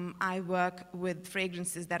 I work with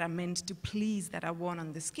fragrances that are meant to please, that are worn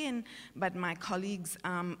on the skin, but my colleagues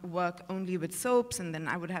work only with soaps, and then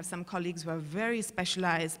I would have some colleagues who are very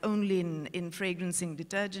specialized only in fragrancing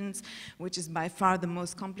detergents, which which is by far the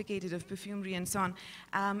most complicated of perfumery and so on.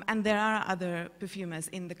 And there are other perfumers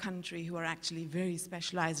in the country who are actually very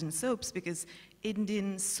specialized in soaps, because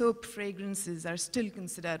Indian soap fragrances are still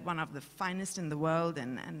considered one of the finest in the world,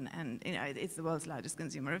 and you know, it's the world's largest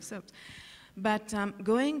consumer of soaps. But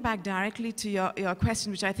going back directly to your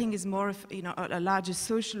question, which I think is more of, you know, a larger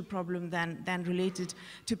social problem than related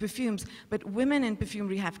to perfumes, but women in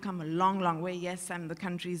perfumery have come a long, long way. Yes, I'm the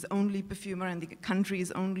country's only perfumer and the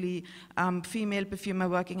country's only female perfumer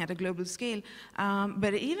working at a global scale.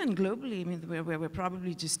 But even globally, I mean, we're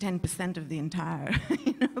probably just 10% of the entire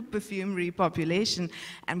perfumery population,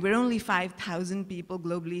 and we're only 5,000 people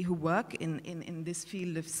globally who work in this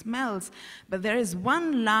field of smells. But there is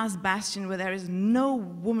one last bastion where there is no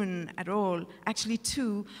woman at all, actually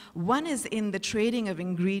two. One is in the trading of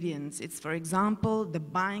ingredients. It's, for example, the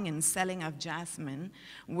buying and selling of jasmine,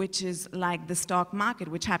 which is like the stock market,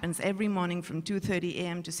 which happens every morning from 2:30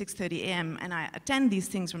 a.m. to 6:30 a.m. And I attend these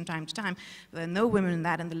things from time to time. There are no women in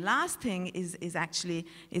that. And the last thing is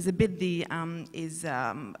a bit the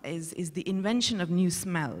invention of new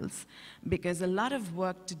smells, because a lot of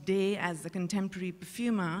work today as a contemporary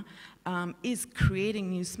perfumer is creating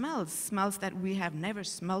new smells that we have never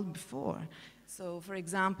smelled before. So, for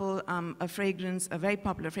example, a very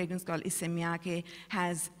popular fragrance called Isemiyake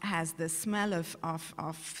has the smell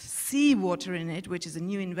of seawater in it, which is a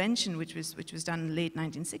new invention which was done in the late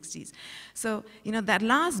 1960s. So, you know, that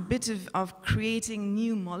last bit of creating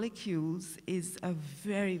new molecules is a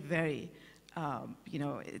very, very you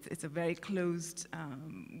know, it's a very closed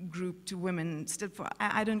group to women. Still,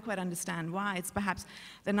 I don't quite understand why. It's perhaps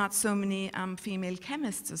there are not so many female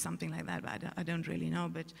chemists or something like that. But I don't really know.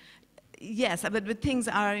 But yes, but things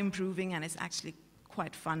are improving, and it's actually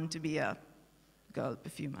quite fun to be a girl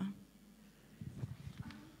perfumer.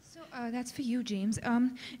 So that's for you, James.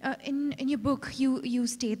 In your book, you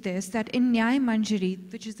state this, that in Nyay Manjari,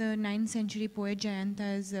 which is the 9th century poet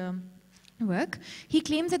Jayanta's work, he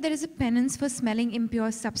claims that there is a penance for smelling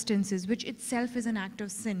impure substances, which itself is an act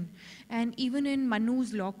of sin. And even in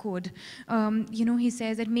Manu's law code, you know, he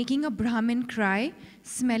says that making a Brahmin cry,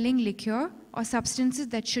 smelling liquor, or substances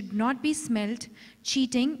that should not be smelt,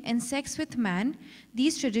 cheating, and sex with man,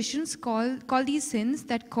 these traditions call these sins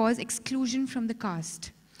that cause exclusion from the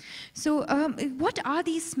caste. So what are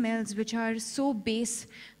these smells which are so base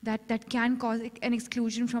that can cause an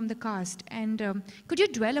exclusion from the caste? And could you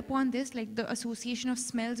dwell upon this, like the association of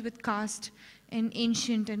smells with caste in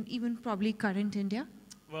ancient and even probably current India?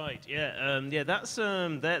 Right, yeah, that's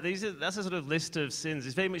a sort of list of sins.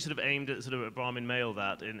 It's very much sort of aimed at sort of a Brahmin male,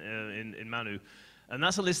 that in Manu, and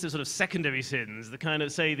that's a list of sort of secondary sins. The kind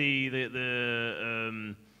of, say,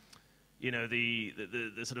 the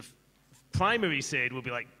sort of primary sin will be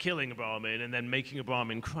like killing a Brahmin, and then making a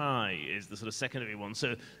Brahmin cry is the sort of secondary one.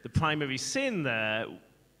 So the primary sin there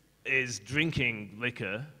is drinking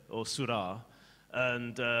liquor or surah,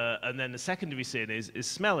 and then the secondary sin is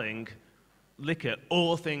smelling liquor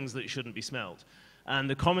or things that shouldn't be smelled. And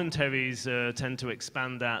the commentaries tend to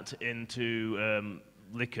expand that into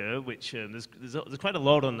liquor, which there's quite a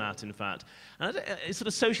lot on that, in fact. And it's sort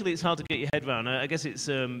of socially, it's hard to get your head around. I guess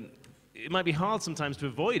it might be hard sometimes to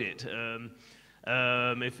avoid it,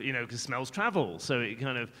 if, you know, because smells travel. So it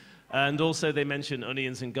kind of, and also they mention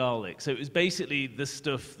onions and garlic. So it was basically the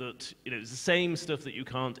stuff that, you know, it's the same stuff that you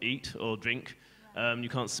can't eat or drink. You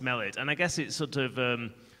can't smell it. And I guess it's sort of,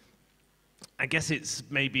 I guess it's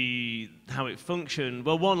maybe how it functioned.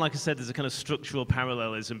 Well, one, like I said, there's a kind of structural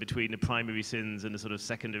parallelism between the primary sins and the sort of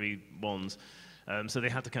secondary ones. So they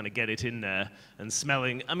had to kind of get it in there. And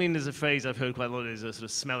smelling, I mean, there's a phrase I've heard quite a lot, is a sort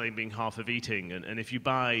of smelling being half of eating. And if you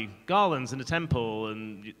buy garlands in a temple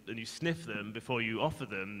and you sniff them before you offer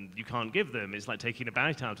them, you can't give them. It's like taking a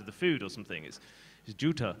bite out of the food or something. It's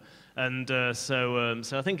juta. And so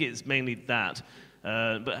I think it's mainly that.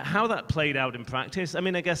 But how that played out in practice, I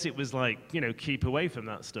mean, I guess it was like, you know, keep away from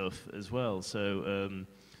that stuff as well. So,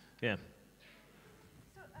 yeah.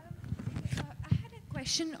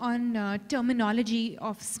 Question on terminology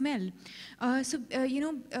of smell. You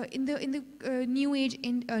know, in the new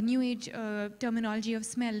age terminology of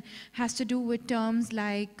smell has to do with terms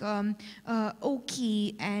like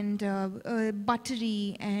oaky and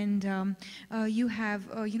buttery, and you have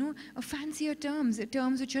you know, fancier terms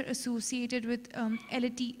which are associated with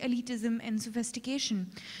elitism and sophistication.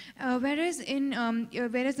 Whereas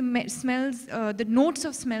the smells, the notes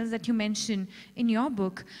of smells that you mentioned in your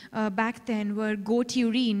book back then were goat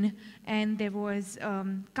urine, and there was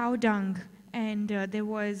cow dung, and there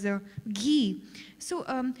was ghee. So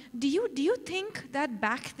do you think that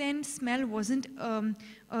back then smell wasn't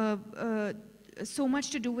so much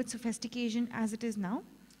to do with sophistication as it is now?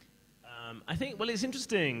 I think, well, it's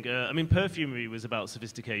interesting. I mean, perfumery was about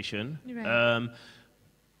sophistication. Right.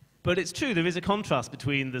 But it's true, there is a contrast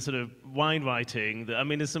between the sort of wine writing. I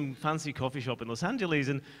mean, there's some fancy coffee shop in Los Angeles,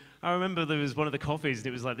 and I remember there was one of the coffees, and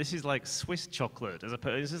it was like, this is like Swiss chocolate.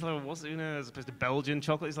 It's just like, what's, you know, as opposed to Belgian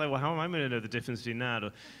chocolate. It's like, well, how am I going to know the difference between that?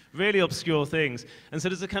 Or really obscure things. And so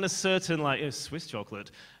there's a kind of certain, like, Swiss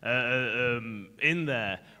chocolate in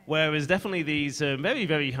there. Whereas definitely these very,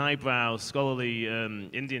 very highbrow, scholarly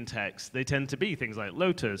Indian texts, they tend to be things like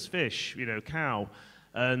lotus, fish, you know, cow.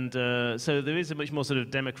 And so there is a much more sort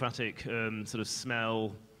of democratic sort of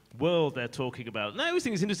smell world they're talking about. And I always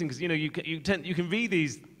think it's interesting because, you know, you can read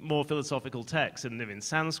these more philosophical texts and they're in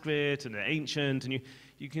Sanskrit and they're ancient, and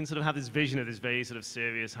you can sort of have this vision of this very sort of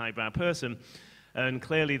serious, highbrow person. And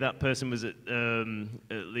clearly that person was at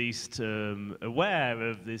least aware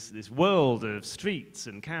of this world of streets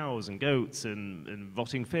and cows and goats and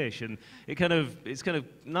rotting fish. And it's kind of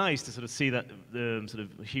nice to sort of see that sort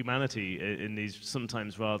of humanity in these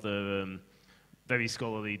sometimes rather very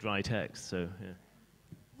scholarly dry texts. So, yeah.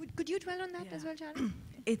 Could you dwell on that as well, Charlie?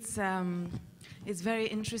 It's very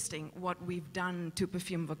interesting what we've done to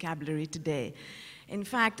perfume vocabulary today. In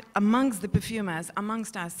fact, amongst the perfumers,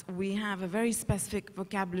 amongst us, we have a very specific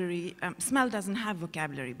vocabulary. Smell doesn't have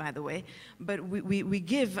vocabulary, by the way, but we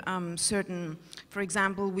give certain, for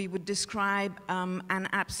example, we would describe an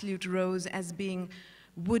absolute rose as being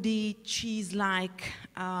woody, cheese-like,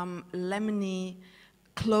 lemony,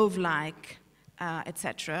 clove-like,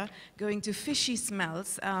 etc. Going to fishy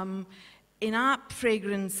smells. In our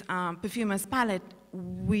fragrance perfumer's palette,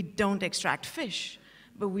 we don't extract fish,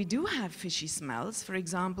 but we do have fishy smells. For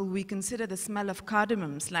example, we consider the smell of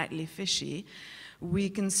cardamom slightly fishy. We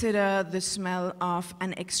consider the smell of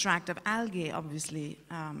an extract of algae, obviously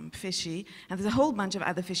fishy, and there's a whole bunch of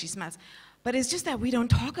other fishy smells. But it's just that we don't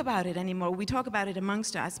talk about it anymore. We talk about it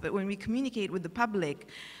amongst us, but when we communicate with the public,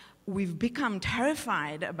 we've become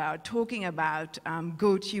terrified about talking about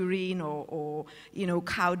goat urine or you know,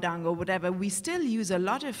 cow dung or whatever. We still use a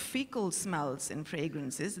lot of fecal smells in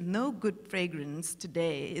fragrances. No good fragrance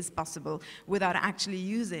today is possible without actually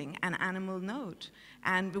using an animal note.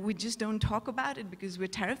 And we just don't talk about it because we're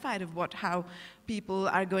terrified of how people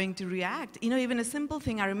are going to react. You know, even a simple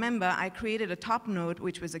thing, I remember I created a top note,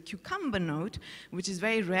 which was a cucumber note, which is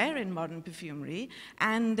very rare in modern perfumery.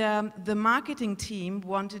 And the marketing team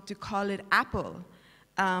wanted to call it apple.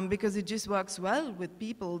 Because it just works well with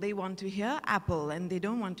people. They want to hear apple and they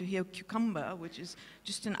don't want to hear cucumber, which is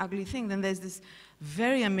just an ugly thing. Then there's this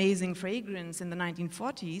very amazing fragrance in the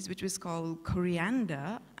 1940s, which was called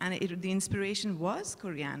coriander, and the inspiration was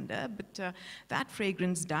coriander, but that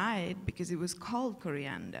fragrance died because it was called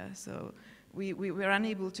coriander. So we were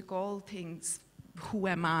unable to call things, who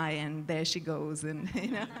am I, and there she goes, and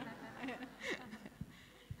you know.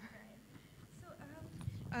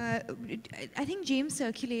 I think James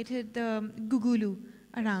circulated the gugulu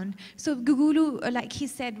around. So gugulu, like he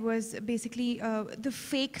said, was basically the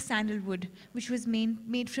fake sandalwood, which was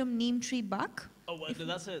made from neem tree bark. Oh, well,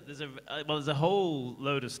 there's a whole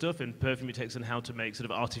load of stuff in perfume texts on how to make sort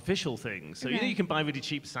of artificial things. So, you know, you can buy really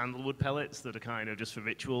cheap sandalwood pellets that are kind of just for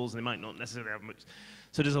rituals, and they might not necessarily have much.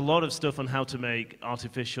 So there's a lot of stuff on how to make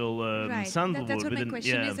artificial sandalwood. That's what my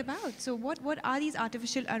question is about. So what are these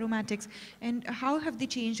artificial aromatics, and how have they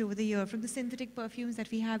changed over the year? From the synthetic perfumes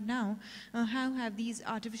that we have now, how have these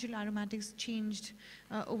artificial aromatics changed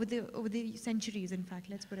over the centuries, in fact?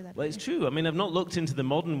 Let's put it that way. Well, it's true. I mean, I've not looked into the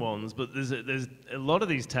modern ones, but there's a lot of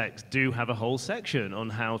these texts do have a whole section on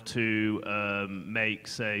how to make,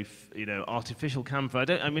 say, you know, artificial camphor.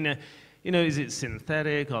 You know, is it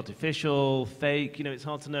synthetic, artificial, fake? You know, it's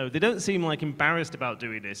hard to know. They don't seem like embarrassed about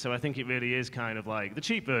doing this, so I think it really is kind of like the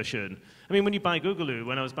cheap version. I mean, when you buy Gougaloo,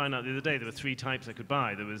 when I was buying that the other day, there were 3 types I could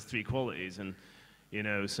buy. There was 3 qualities, and, you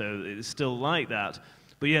know, so it's still like that.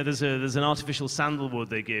 But yeah, there's an artificial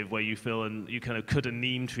sandalwood they give where you fill and you kind of cut a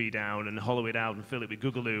neem tree down and hollow it out and fill it with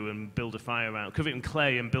Gougaloo and build a fire around, cover it in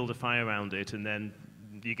clay and build a fire around it, and then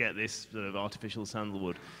you get this sort of artificial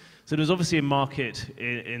sandalwood. So there's obviously a market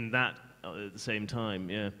in that at the same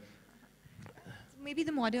time, yeah. Maybe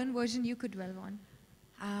the modern version you could dwell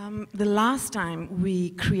on. The last time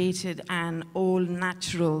we created an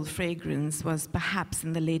all-natural fragrance was perhaps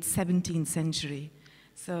in the late 17th century.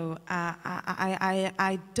 So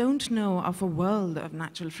I don't know of a world of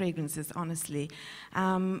natural fragrances, honestly.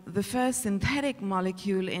 The first synthetic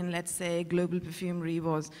molecule in, let's say, global perfumery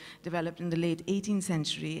was developed in the late 18th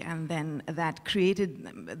century, and then that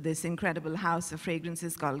created this incredible house of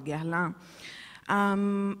fragrances called Guerlain.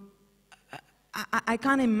 I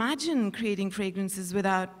can't imagine creating fragrances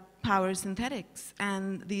without power synthetics,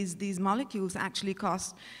 and these molecules actually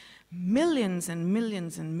cost millions and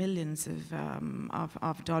millions and millions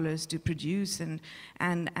of dollars to produce,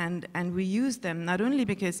 and we use them not only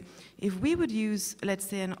because if we would use, let's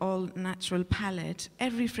say, an all-natural palette,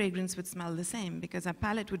 every fragrance would smell the same because our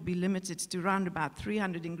palette would be limited to around about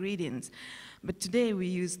 300 ingredients. But today we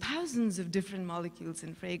use thousands of different molecules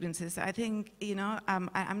in fragrances. I think, you know,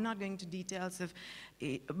 I'm not going to details of,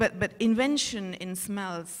 but invention in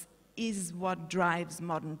smells is what drives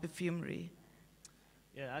modern perfumery.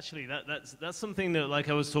 Yeah, actually, that's something that, like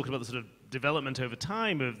I was talking about, the sort of development over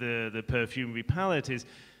time of the perfumery palette, is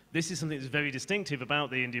this is something that's very distinctive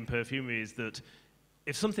about the Indian perfumery, is that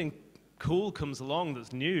if something cool comes along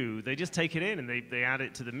that's new, they just take it in and they add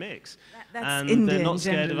it to the mix. That's and Indian they're not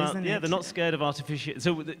scared general, of isn't yeah, it? they're not scared of artificial.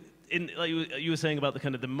 So, like you were saying about the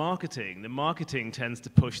kind of the marketing tends to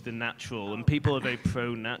push the natural, and people are very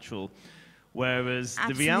pro-natural. Whereas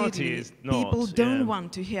Absolutely. The reality is not. People don't yeah.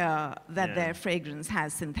 want to hear that Yeah. their fragrance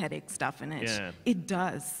has synthetic stuff in it. Yeah. It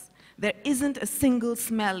does. There isn't a single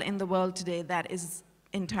smell in the world today that is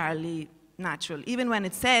entirely natural. Even when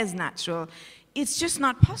it says natural, it's just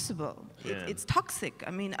not possible. Yeah. It's toxic.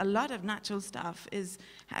 I mean, a lot of natural stuff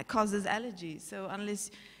causes allergies. So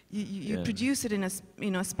unless you Yeah. produce it in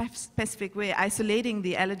a specific way, isolating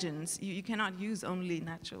the allergens, you cannot use only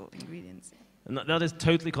natural ingredients. And that is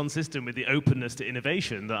totally consistent with the openness to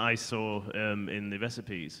innovation that I saw in the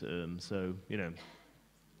recipes. So, you know,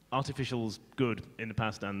 artificial's good in the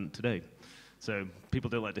past and today. So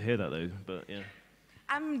people don't like to hear that, though, but yeah.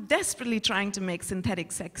 I'm desperately trying to make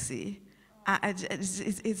synthetic sexy.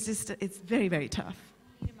 It's very, very tough.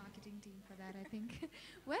 We need a marketing team for that, I think.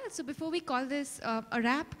 Well, so before we call this a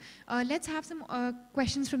wrap, let's have some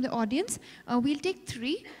questions from the audience. We'll take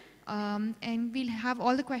 3. And we'll have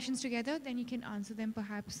all the questions together, then you can answer them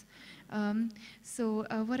perhaps. So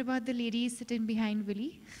what about the lady sitting behind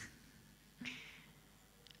Willie?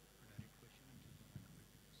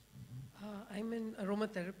 I'm an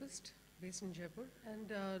aromatherapist based in Jaipur,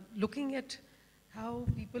 and looking at how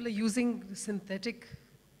people are using synthetic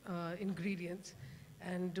ingredients,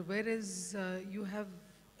 and whereas you have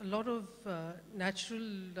a lot of natural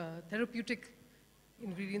therapeutic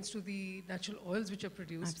ingredients to the natural oils which are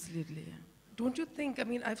produced. Absolutely, yeah. Don't you think, I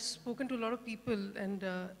mean, I've spoken to a lot of people, and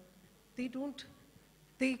they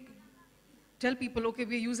tell people, okay,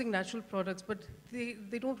 we're using natural products, but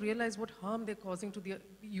they don't realize what harm they're causing to the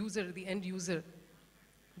user, the end user.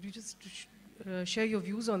 Could you just share your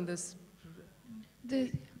views on this?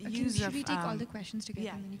 Should we take all the questions together,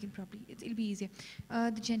 yeah. and then you can probably, it'll be easier.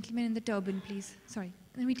 The gentleman in the turban, please. Sorry,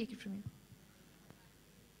 let me take it from you.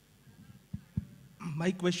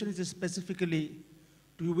 My question is specifically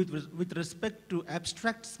to you with respect to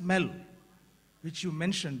abstract smell, which you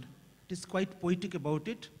mentioned. It is quite poetic about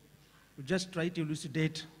it. You just try to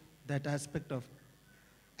elucidate that aspect of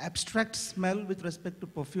abstract smell with respect to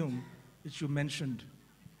perfume, which you mentioned.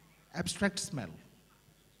 Abstract smell.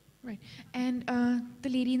 Right. And the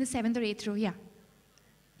lady in the 7th or 8th row, yeah.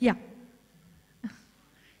 Yeah.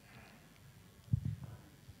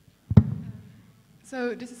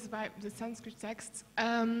 So this is about the Sanskrit texts.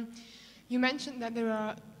 You mentioned that there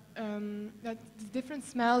are that the different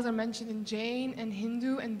smells are mentioned in Jain and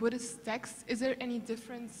Hindu and Buddhist texts. Is there any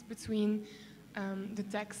difference between the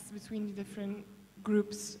texts between the different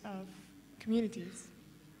groups of communities?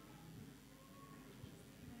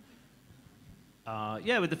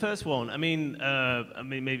 Yeah, with the first one, I mean,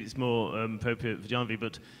 maybe it's more appropriate for Jaahnvi,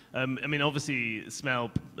 but I mean, obviously,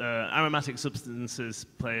 smell, aromatic substances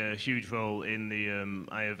play a huge role in the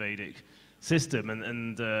Ayurvedic system,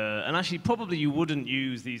 and actually, probably you wouldn't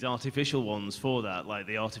use these artificial ones for that, like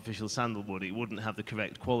the artificial sandalwood. It wouldn't have the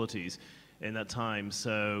correct qualities in that time.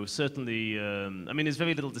 So certainly, I mean, there's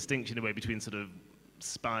very little distinction in a way between sort of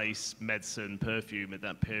spice, medicine, perfume at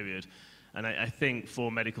that period. And I think for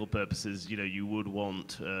medical purposes, you know, you would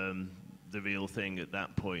want the real thing at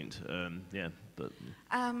that point. Yeah, but.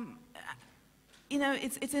 You know,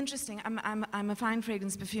 it's interesting. I'm a fine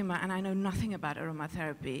fragrance perfumer, and I know nothing about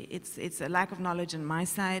aromatherapy. It's a lack of knowledge on my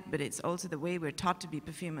side, but it's also the way we're taught to be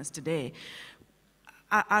perfumers today.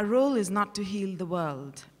 Our role is not to heal the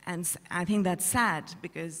world, and I think that's sad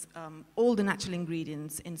because all the natural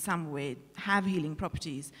ingredients in some way have healing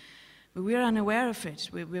properties. But we're unaware of it.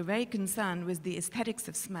 We're very concerned with the aesthetics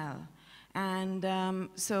of smell. And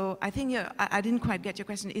so I think I didn't quite get your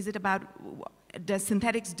question. Is it about, does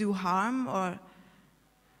synthetics do harm? Or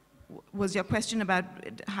was your question about,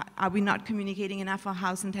 are we not communicating enough on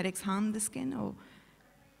how synthetics harm the skin? Or?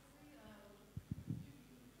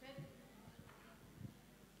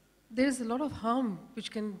 There's a lot of harm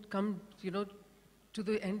which can come, you know, to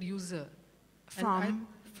the end user. From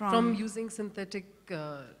from using synthetic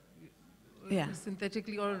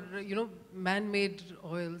synthetically or, man-made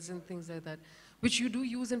oils and things like that, which you do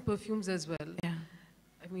use in perfumes as well. Yeah.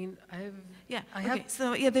 I mean,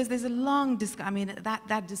 there's a long discussion. I mean,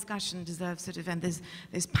 that discussion deserves sort of, and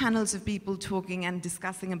there's panels of people talking and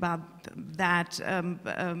discussing about that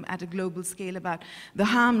at a global scale, about the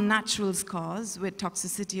harm naturals cause with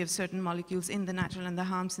toxicity of certain molecules in the natural and the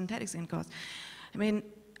harm synthetics can cause. I mean,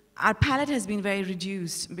 our palette has been very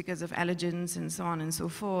reduced because of allergens and so on and so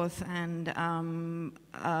forth, and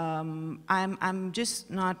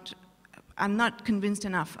I'm not convinced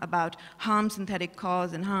enough about harm synthetic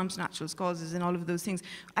cause and harms natural causes and all of those things.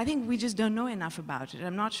 I think we just don't know enough about it.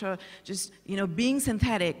 I'm not sure just, being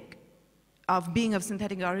synthetic, being of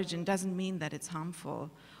synthetic origin doesn't mean that it's harmful.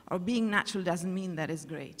 Or being natural doesn't mean that it's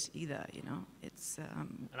great either, It's,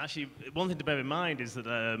 And actually, one thing to bear in mind is that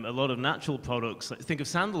a lot of natural products, think of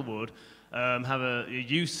sandalwood, have a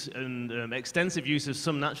use and extensive use of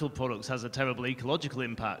some natural products has a terrible ecological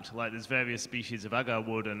impact. Like there's various species of agar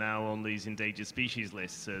wood are now on these endangered species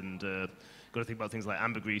lists, and got to think about things like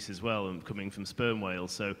ambergris as well, and coming from sperm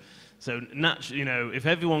whales. So if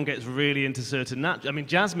everyone gets really into certain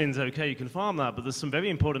jasmine's okay, you can farm that, but there's some very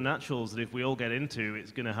important naturals that if we all get into,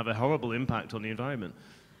 it's going to have a horrible impact on the environment.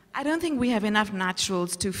 I don't think we have enough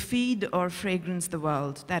naturals to feed or fragrance the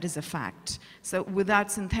world. That is a fact. So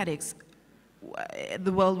without synthetics,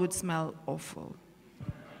 the world would smell awful.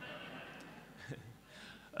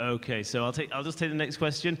 Okay, so I'll just take the next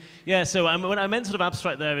question. Yeah, so when I meant sort of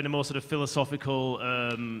abstract there in a more sort of philosophical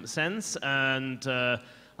sense, and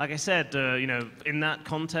like I said, in that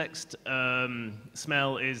context,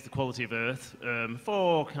 smell is the quality of earth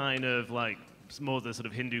for kind of like more the sort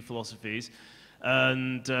of Hindu philosophies,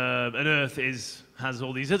 and earth has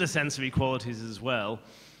all these other sensory qualities as well.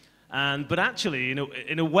 But actually,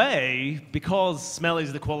 in a way, because smell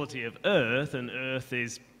is the quality of earth, and earth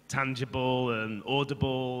is tangible and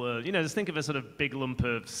audible, just think of a sort of big lump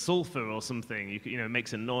of sulfur or something. It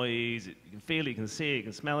makes a noise, you can feel it, you can see it, you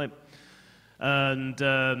can smell it. And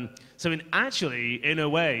so in a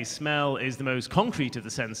way, smell is the most concrete of the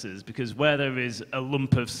senses, because where there is a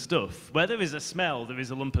lump of stuff, where there is a smell, there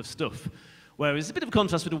is a lump of stuff. Whereas a bit of a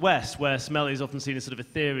contrast with the West, where smell is often seen as sort of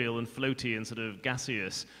ethereal and floaty and sort of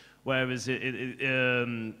gaseous, whereas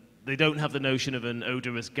they don't have the notion of an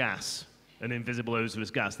odorous gas, an invisible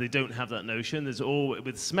odorous gas. They don't have that notion.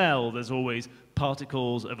 With smell, there's always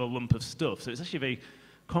particles of a lump of stuff. So it's actually a very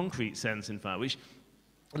concrete sense, in fact,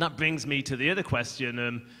 and that brings me to the other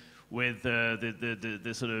question with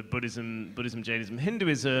the sort of Buddhism, Jainism,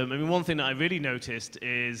 Hinduism. One thing that I really noticed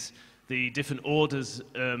is the different orders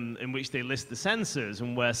in which they list the senses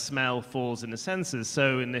and where smell falls in the senses.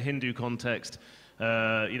 So in the Hindu context,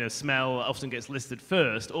 smell often gets listed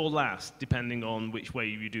first or last, depending on which way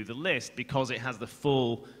you do the list, because it has the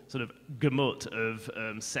full sort of gamut of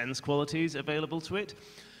sense qualities available to it.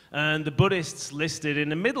 And the Buddhists listed in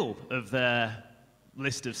the middle of their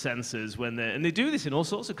list of senses and they do this in all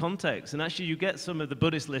sorts of contexts. And actually, you get some of the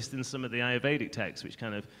Buddhist list in some of the Ayurvedic texts, which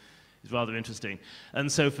kind of is rather interesting. And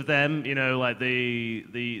so for them, like the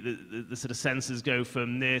sort of senses go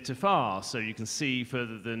from near to far. So you can see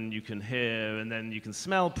further than you can hear, and then you can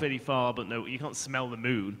smell pretty far, but no, you can't smell the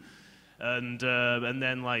moon. And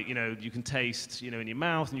then you can taste, in your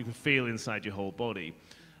mouth, and you can feel inside your whole body.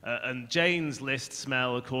 And Jains list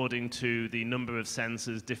smell according to the number of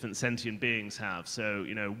senses different sentient beings have. So,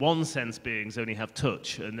 one sense beings only have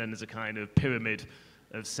touch, and then there's a kind of pyramid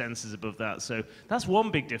of senses above that. So that's one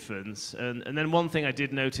big difference. And then one thing I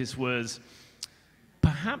did notice was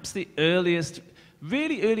perhaps the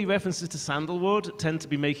really early references to sandalwood tend to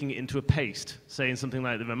be making it into a paste, saying something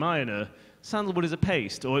like the Ramayana, sandalwood is a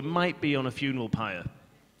paste, or it might be on a funeral pyre.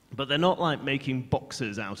 But they're not like making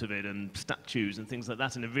boxes out of it and statues and things like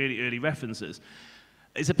that in the really early references.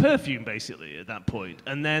 It's a perfume, basically, at that point.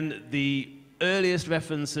 And then the earliest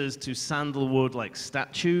references to sandalwood, like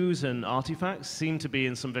statues and artifacts, seem to be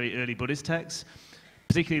in some very early Buddhist texts.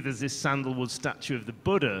 Particularly, there's this sandalwood statue of the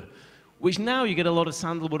Buddha, which now you get a lot of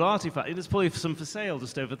sandalwood artifacts. There's probably some for sale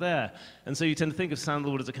just over there. And so you tend to think of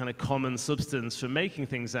sandalwood as a kind of common substance for making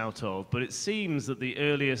things out of. But it seems that the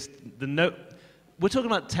earliest, we're talking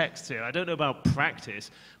about text here. I don't know about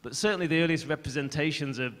practice, but certainly the earliest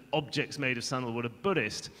representations of objects made of sandalwood are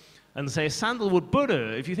Buddhist. And say a sandalwood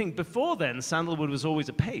Buddha, if you think before then, sandalwood was always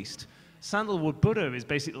a paste. Sandalwood Buddha is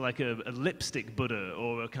basically like a lipstick Buddha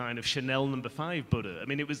or a kind of Chanel No. 5 Buddha.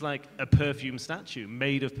 It was like a perfume statue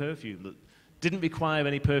made of perfume that didn't require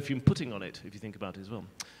any perfume putting on it, if you think about it as well.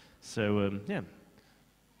 So, yeah,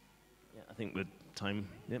 I think we're time,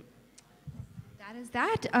 yep. That is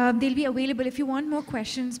that. They'll be available. If you want more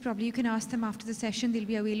questions, probably you can ask them after the session. They'll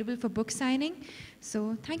be available for book signing.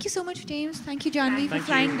 So thank you so much, James. Thank you, Jaahnvi, for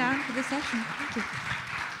flying down for the session. Thank you.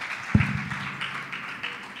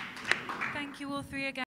 Thank you all three again.